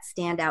things that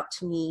stand out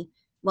to me,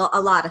 well,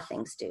 a lot of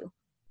things do.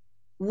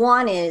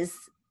 One is,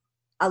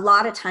 a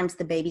lot of times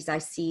the babies I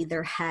see,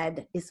 their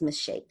head is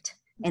misshaped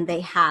and they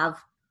have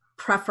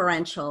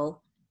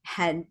preferential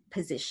head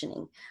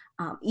positioning.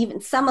 Even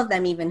some of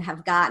them even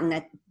have gotten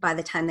it by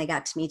the time they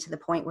got to me to the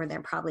point where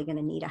they're probably going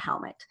to need a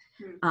helmet.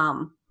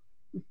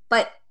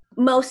 But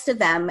most of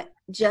them,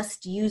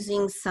 just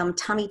using some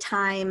tummy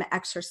time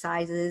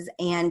exercises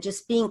and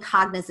just being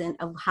cognizant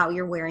of how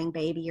you're wearing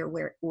baby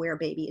or where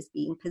baby is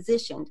being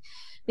positioned,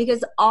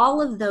 because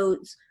all of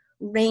those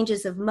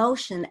ranges of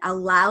motion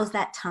allows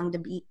that tongue to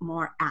be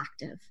more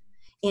active.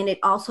 And it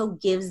also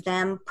gives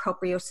them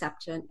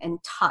proprioception and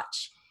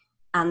touch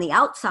on the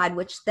outside,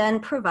 which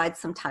then provides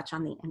some touch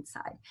on the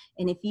inside.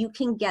 And if you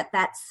can get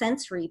that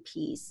sensory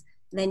piece,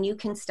 then you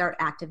can start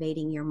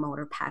activating your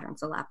motor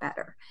patterns a lot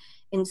better.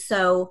 And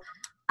so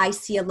I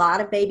see a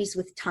lot of babies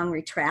with tongue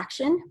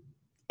retraction,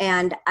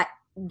 and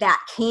that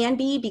can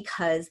be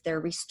because they're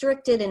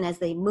restricted, and as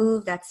they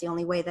move, that's the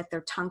only way that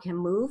their tongue can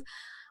move.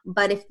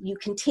 But if you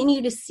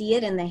continue to see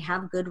it and they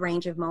have good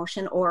range of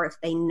motion, or if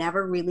they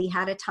never really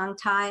had a tongue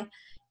tie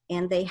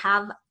and they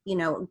have,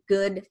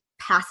 good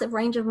passive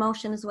range of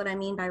motion is what I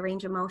mean by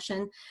range of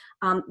motion,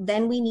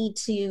 then we need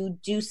to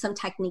do some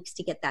techniques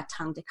to get that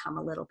tongue to come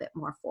a little bit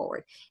more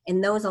forward.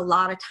 And those a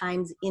lot of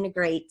times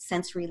integrate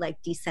sensory like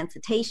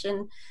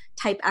desensitization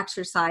type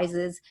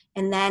exercises,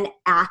 and then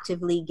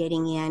actively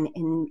getting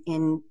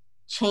in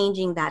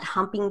changing that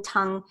humping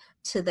tongue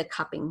to the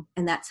cupping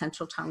and that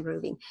central tongue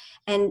grooving.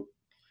 And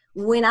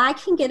when I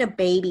can get a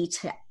baby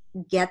to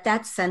get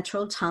that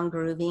central tongue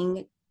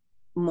grooving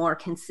more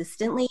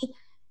consistently,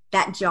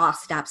 that jaw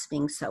stops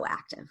being so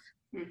active.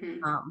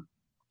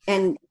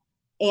 Mm-hmm.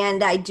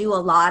 And I do a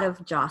lot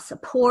of jaw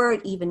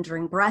support, even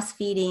during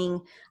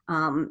breastfeeding.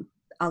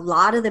 A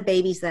lot of the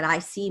babies that I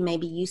see,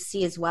 maybe you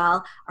see as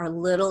well, are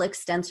little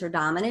extensor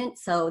dominant.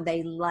 So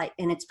they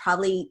and it's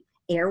probably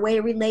airway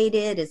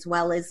related as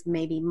well as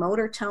maybe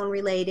motor tone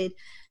related.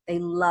 They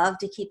love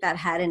to keep that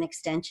head in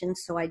extension.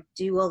 So I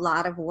do a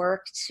lot of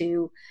work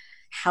to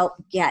help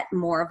get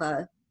more of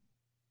a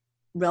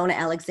Rona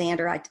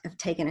Alexander. I've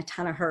taken a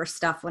ton of her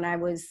stuff when I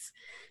was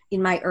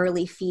in my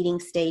early feeding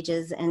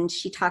stages, and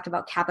she talked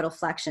about capital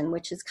flexion,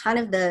 which is kind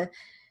of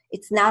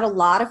it's not a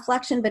lot of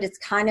flexion, but it's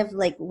kind of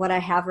like what I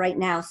have right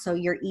now. So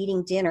you're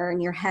eating dinner and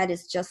your head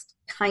is just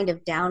kind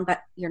of down,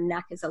 but your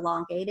neck is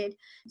elongated.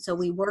 So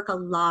we work a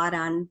lot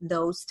on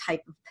those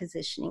type of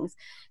positionings,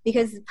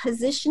 because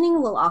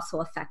positioning will also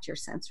affect your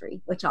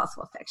sensory, which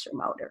also affects your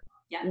motor.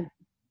 Yeah.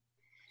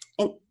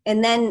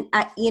 And then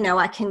I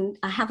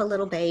have a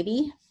little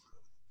baby.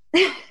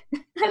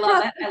 I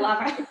love it. I love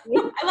her.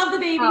 I love the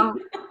baby.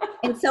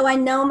 And so I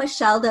know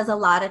Michelle does a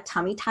lot of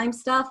tummy time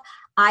stuff.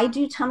 I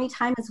do tummy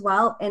time as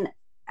well, and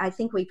I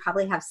think we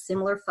probably have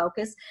similar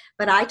focus,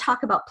 but I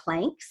talk about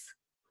planks.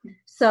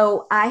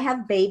 So I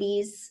have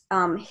babies'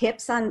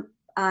 hips on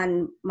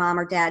mom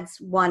or dad's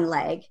one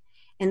leg,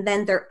 and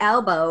then their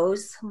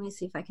elbows, let me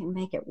see if I can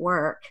make it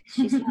work.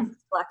 She's not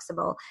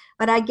flexible,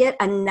 but I get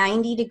a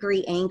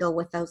 90-degree angle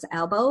with those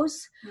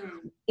elbows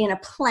in a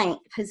plank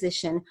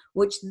position,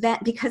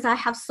 because I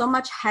have so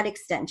much head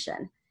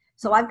extension.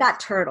 So I've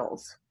got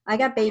turtles. I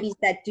got babies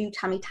that do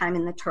tummy time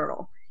in the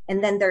turtle.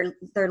 And then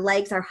their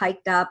legs are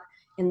hiked up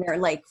and they're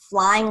like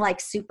flying like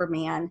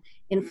Superman.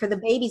 And for the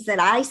babies that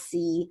I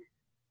see,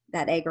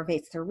 that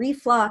aggravates their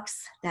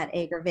reflux, that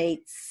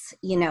aggravates,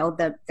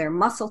 their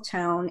muscle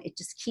tone. It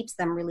just keeps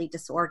them really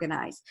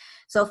disorganized.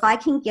 So if I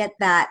can get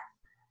that,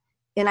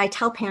 and I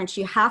tell parents,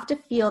 you have to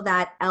feel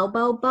that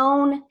elbow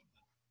bone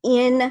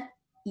in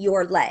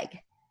your leg.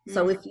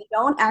 So if you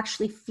don't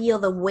actually feel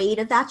the weight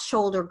of that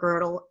shoulder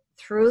girdle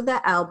through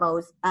the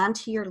elbows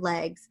onto your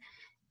legs,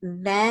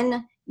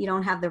 then you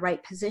don't have the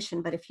right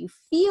position. But if you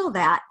feel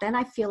that, then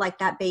I feel like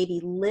that baby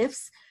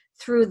lifts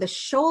through the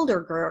shoulder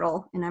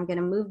girdle, and I'm going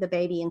to move the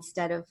baby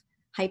instead of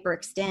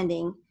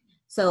hyperextending.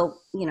 So,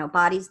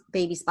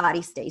 baby's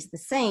body stays the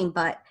same,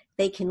 but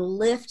they can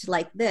lift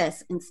like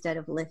this instead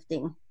of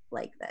lifting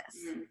like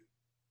this.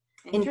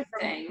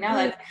 Interesting.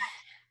 Now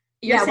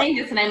you're saying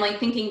this, and I'm like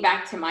thinking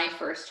back to my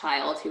first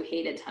child who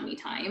hated tummy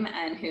time,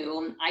 and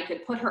who I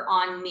could put her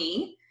on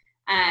me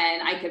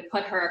and I could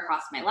put her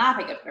across my lap.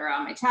 I could put her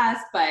on my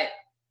chest, but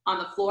on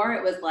the floor,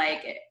 it was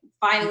like,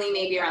 finally,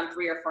 maybe around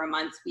 3 or 4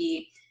 months,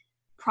 we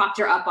propped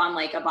her up on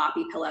like a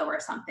boppy pillow or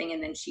something,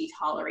 and then she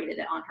tolerated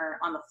it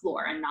on the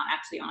floor and not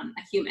actually on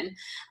a human.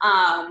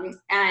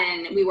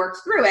 And we worked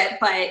through it.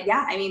 But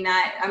yeah, I mean,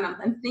 that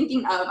I'm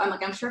thinking of,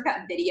 I'm sure I've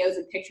got videos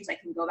and pictures I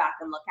can go back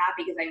and look at,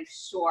 because I'm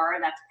sure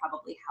that's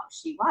probably how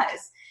she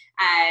was.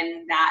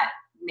 And that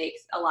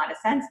makes a lot of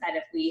sense, that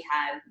if we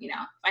had, if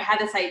I had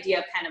this idea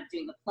of kind of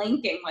doing the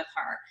planking with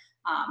her,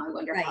 I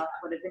wonder how that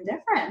would have been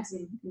different.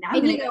 And now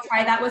I'm going to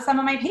try that with some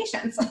of my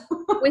patients.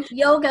 With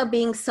yoga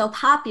being so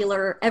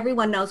popular,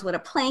 everyone knows what a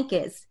plank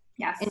is.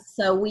 Yes. And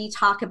so we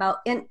talk about,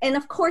 and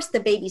of course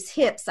the baby's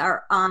hips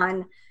are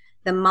on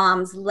the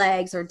mom's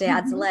legs or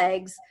dad's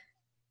legs,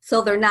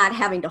 so they're not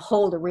having to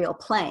hold a real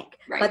plank.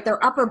 Right. But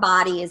their upper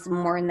body is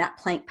more in that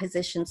plank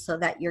position, so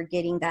that you're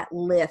getting that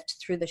lift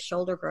through the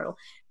shoulder girdle.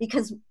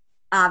 Because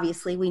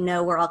obviously we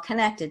know we're all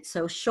connected.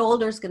 So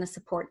shoulder is going to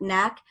support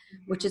neck,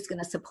 which is going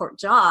to support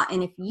jaw.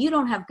 And if you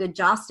don't have good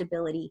jaw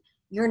stability,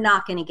 you're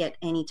not going to get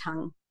any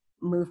tongue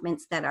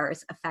movements that are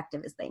as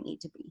effective as they need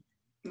to be.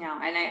 No,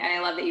 and I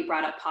love that you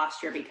brought up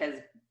posture, because,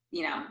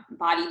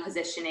 body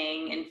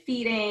positioning and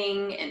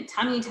feeding and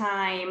tummy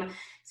time,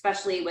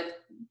 especially with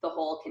the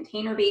whole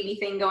container baby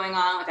thing going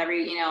on with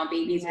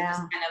babies are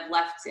just kind of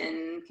left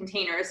in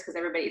containers because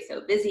everybody's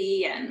so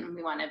busy, and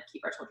we want to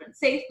keep our children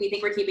safe. We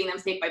think we're keeping them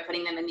safe by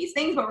putting them in these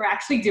things, but we're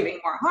actually doing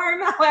more harm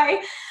that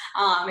way.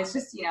 It's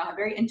just, a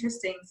very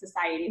interesting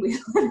society we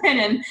live in,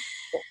 and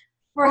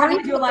we're having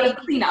to do a lot of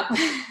cleanup.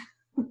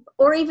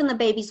 Or even the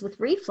babies with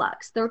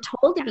reflux, they're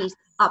told to be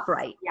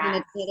upright and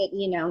at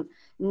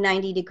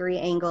 90-degree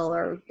angle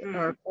or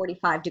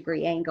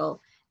 45-degree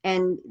angle.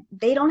 And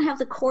they don't have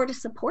the core to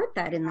support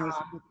that in those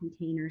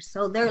containers.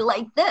 So they're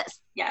like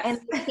this,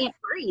 and they can't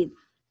breathe,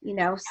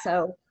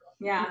 so.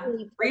 Yeah,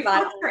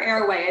 reflux or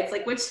airway. It's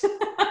like, which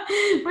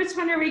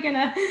one are we going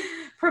to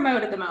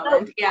promote at the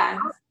moment?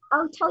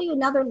 I'll tell you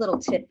another little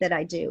tip that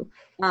I do.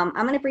 I'm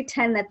going to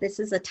pretend that this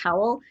is a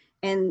towel.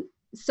 And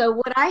so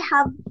what I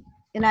have,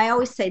 and I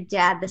always say,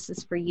 Dad, this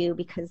is for you,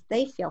 because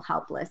they feel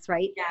helpless,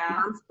 right? Yeah.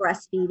 Mom's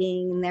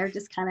breastfeeding and they're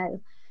just kind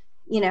of,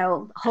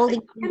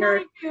 holding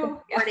fingers,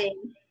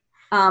 supporting.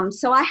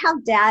 So I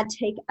have Dad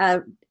take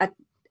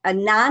a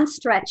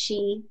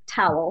non-stretchy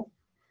towel.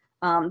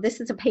 This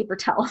is a paper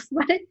towel,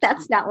 but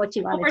that's not what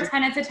you want to do.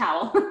 Pretend it's a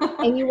towel.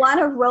 And you want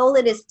to roll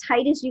it as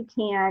tight as you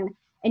can,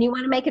 and you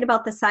want to make it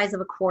about the size of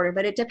a quarter,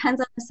 but it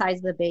depends on the size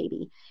of the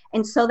baby.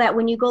 And so that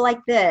when you go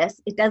like this,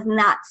 it does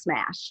not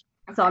smash.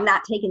 Okay. So I'm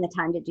not taking the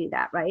time to do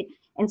that, right?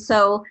 And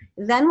so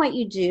then what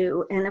you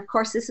do, and of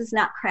course this is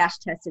not crash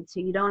tested, so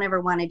you don't ever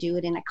want to do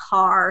it in a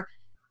car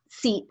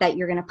seat that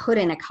you're going to put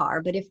in a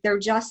car, but if they're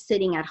just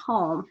sitting at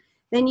home,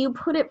 then you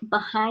put it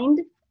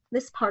behind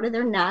this part of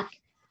their neck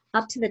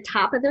up to the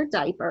top of their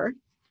diaper,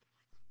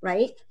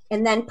 right?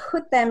 And then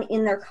put them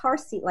in their car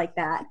seat like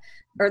that,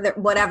 or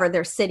whatever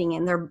they're sitting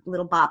in, their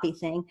little boppy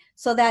thing.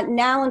 So that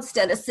now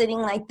instead of sitting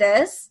like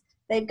this,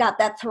 they've got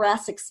that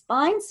thoracic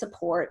spine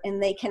support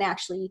and they can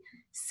actually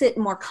sit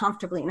more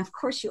comfortably. And of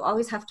course, you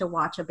always have to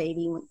watch a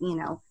baby, you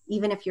know,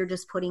 even if you're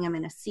just putting them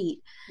in a seat.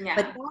 Yeah.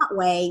 But that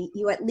way,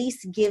 you at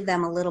least give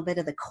them a little bit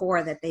of the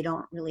core that they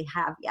don't really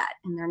have yet.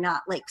 And they're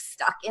not like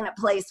stuck in a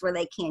place where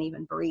they can't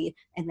even breathe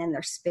and then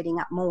they're spitting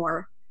up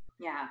more.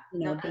 Yeah, You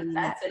know,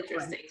 that's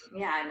interesting.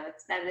 Yeah, no,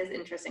 that is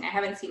interesting. I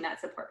haven't seen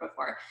that support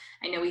before.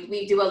 I know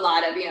we do a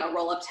lot of, you know,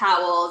 roll up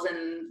towels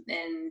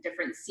and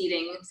different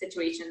seating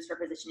situations for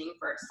positioning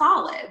for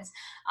solids,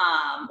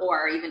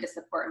 or even to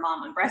support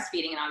mom when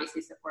breastfeeding, and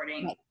obviously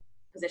supporting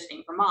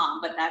positioning for mom.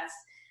 But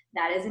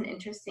that is an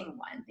interesting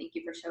one. Thank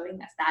you for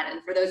showing us that.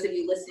 And for those of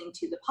you listening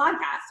to the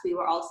podcast, we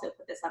will also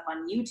put this up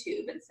on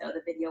YouTube. And so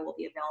the video will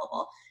be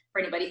available for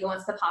anybody who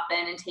wants to pop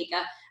in and take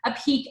a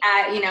peek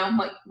at, you know,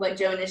 what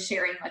Joan is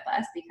sharing with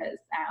us, because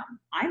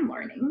I'm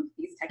learning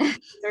these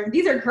techniques.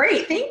 These are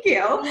great. Thank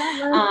you.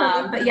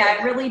 But yeah,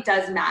 it really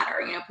does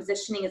matter. You know,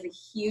 positioning is a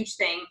huge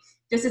thing,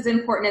 just as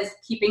important as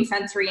keeping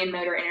sensory and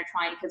motor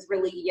intertwined, because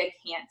really you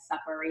can't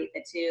separate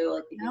the two.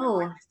 Like,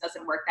 it just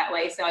doesn't work that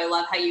way. So I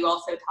love how you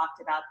also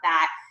talked about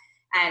that.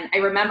 And I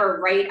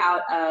remember right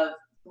out of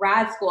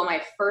grad school,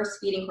 my first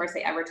feeding course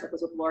I ever took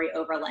was with Lori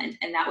Overland.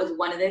 And that was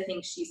one of the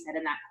things she said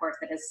in that course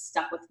that has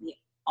stuck with me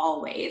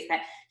always,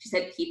 that she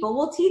said, people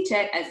will teach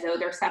it as though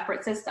they're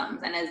separate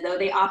systems and as though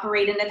they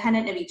operate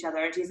independent of each other.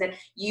 And she said,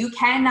 you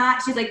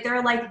cannot, she's like,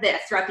 they're like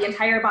this throughout the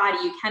entire body.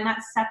 You cannot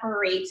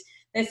separate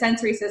the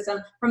sensory system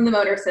from the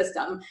motor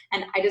system.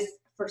 And I just,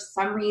 for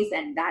some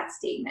reason, that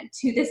statement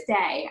to this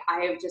day,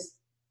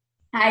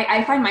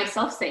 I find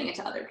myself saying it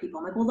to other people.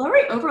 I'm like, well,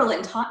 Lori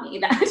Overland taught me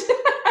that.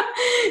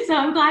 So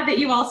I'm glad that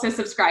you also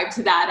subscribe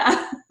to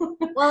that.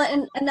 Well,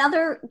 and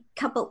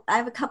I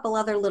have a couple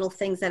other little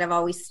things that have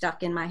always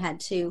stuck in my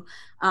head too.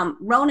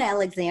 Rona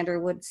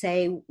Alexander would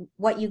say,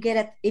 what you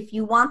get if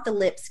you want the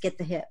lips, get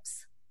the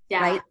hips.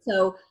 Yeah. Right.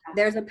 So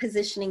there's a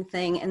positioning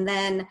thing. And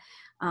then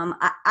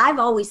I've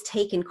always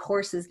taken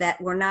courses that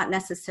were not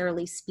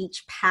necessarily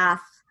speech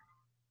path,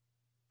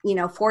 you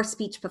know, for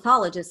speech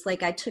pathologists.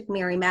 Like I took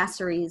Mary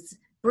Massery's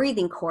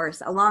breathing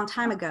course a long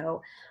time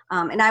ago.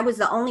 And I was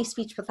the only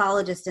speech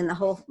pathologist in the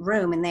whole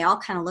room. And they all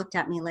kind of looked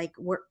at me like,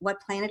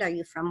 what planet are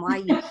you from? Why are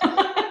you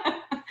here?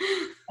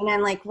 And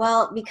I'm like,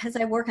 well, because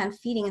I work on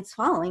feeding and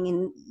swallowing.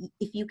 And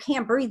if you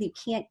can't breathe, you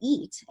can't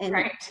eat. And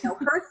you know,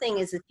 her thing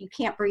is, if you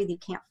can't breathe, you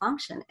can't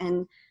function.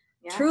 And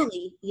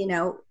truly, you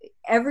know,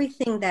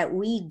 everything that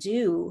we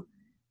do,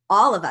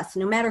 all of us,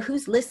 no matter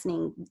who's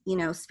listening, you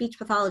know, speech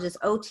pathologists,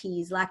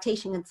 OTs,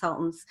 lactation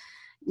consultants,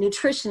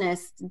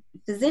 nutritionists,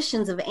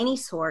 physicians of any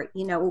sort,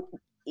 you know,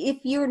 if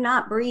you're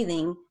not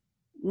breathing,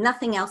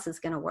 nothing else is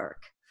going to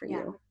work for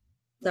you.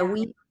 So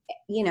we,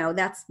 you know,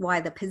 that's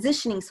why the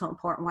positioning is so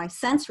important, why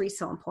sensory is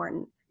so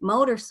important,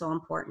 motor is so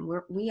important.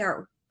 We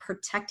are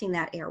protecting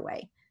that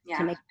airway.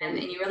 Yeah, and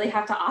you really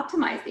have to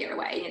optimize the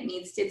airway.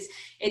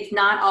 It's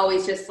not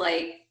always just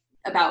like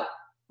about,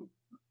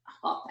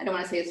 well, I don't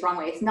want to say it's the wrong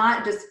way. It's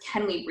not just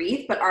can we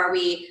breathe, but are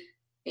we,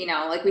 you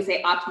know, like we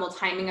say, optimal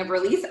timing of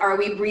release. Are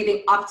we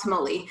breathing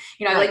optimally?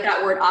 You know, I like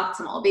that word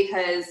optimal,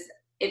 because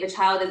if a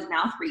child is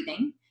mouth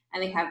breathing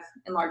and they have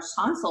enlarged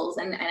tonsils,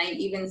 and I've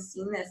even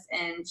seen this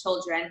in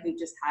children who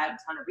just had a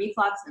ton of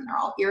reflux and they're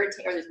all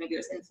irritated, or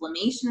there's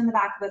inflammation in the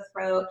back of the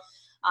throat.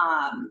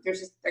 There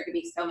could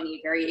be so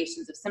many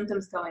variations of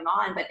symptoms going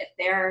on, but if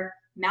they're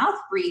mouth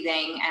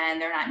breathing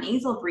and they're not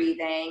nasal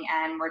breathing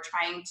and we're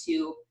trying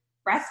to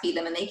breastfeed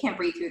them and they can't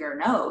breathe through their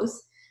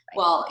nose,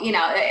 well, you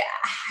know,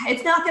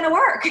 it's not going to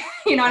work.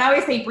 You know, and I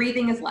always say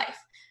breathing is life.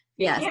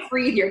 If you can't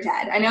breathe, you're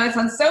dead. I know it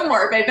sounds so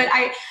morbid, but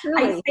I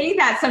say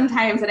that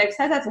sometimes, and I've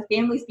said that to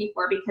families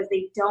before, because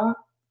they don't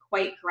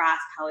quite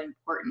grasp how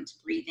important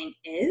breathing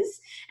is.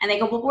 And they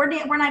go, well,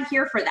 we're not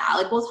here for that.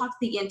 Like, we'll talk to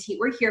the ENT.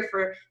 We're here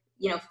for,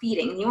 you know,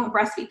 feeding. You won't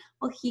breastfeed.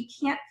 Well, he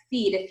can't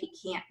feed if he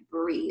can't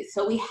breathe.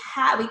 So we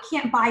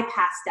can't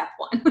bypass step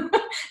one.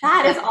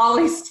 That is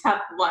always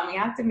step one. We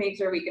have to make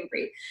sure we can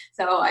breathe.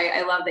 So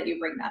I love that you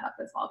bring that up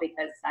as well,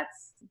 because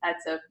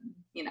that's a,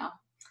 you know,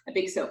 a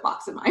big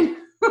soapbox of mine.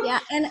 Yeah.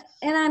 And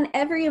on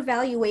every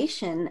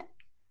evaluation,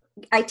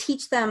 I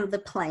teach them the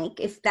plank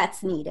if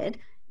that's needed,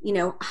 you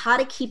know, how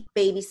to keep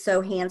babies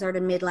so hands are to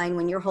midline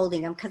when you're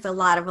holding them, because a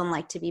lot of them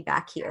like to be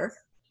back here,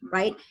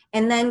 right?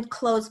 And then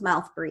closed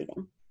mouth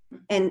breathing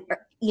and,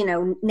 you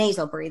know,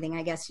 nasal breathing,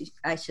 I guess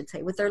I should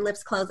say, with their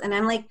lips closed. And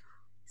I'm like,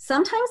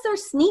 sometimes they're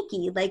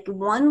sneaky. Like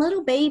one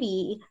little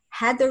baby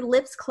had their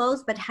lips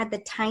closed but had the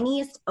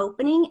tiniest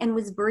opening and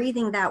was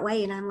breathing that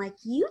way. And I'm like,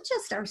 you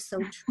just are so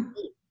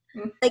treat.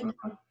 Like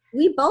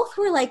we both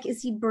were like,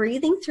 is he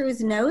breathing through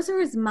his nose or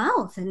his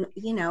mouth? And,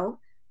 you know,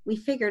 we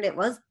figured it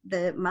was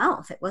the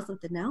mouth. It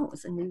wasn't the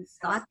nose. And we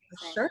thought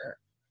for sure.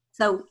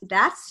 So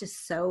that's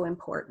just so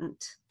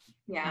important.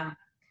 Yeah.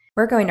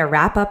 We're going to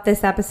wrap up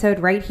this episode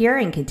right here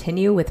and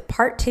continue with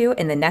part 2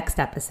 in the next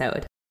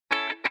episode.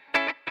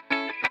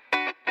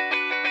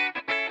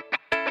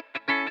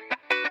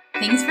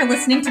 Thanks for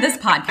listening to this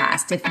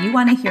podcast. If you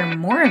want to hear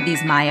more of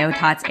these Myo,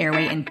 Tots,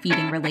 Airway, and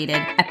feeding related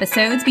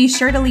episodes, be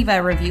sure to leave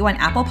a review on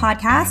Apple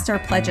Podcasts or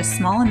pledge a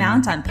small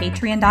amount on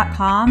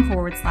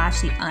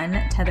patreon.com/the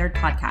Untethered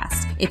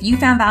Podcast. If you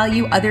found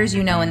value, others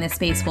you know in this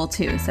space will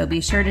too. So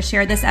be sure to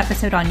share this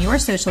episode on your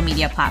social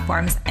media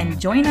platforms and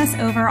join us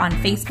over on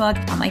Facebook,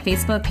 on my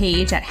Facebook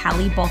page at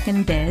Hallie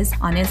Bulkin Biz,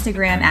 on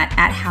Instagram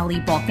at Hallie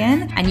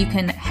Bulkin, and you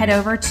can head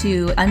over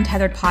to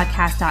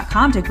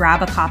untetheredpodcast.com to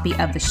grab a copy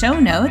of the show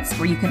notes,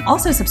 where you can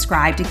also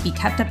subscribe to be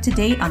kept up to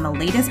date on the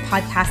latest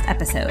podcast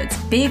episodes.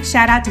 Big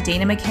shout out to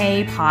Dana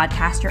McKay,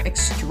 podcaster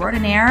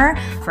extraordinaire,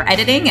 for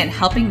editing and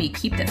helping me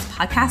keep this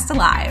podcast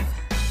alive.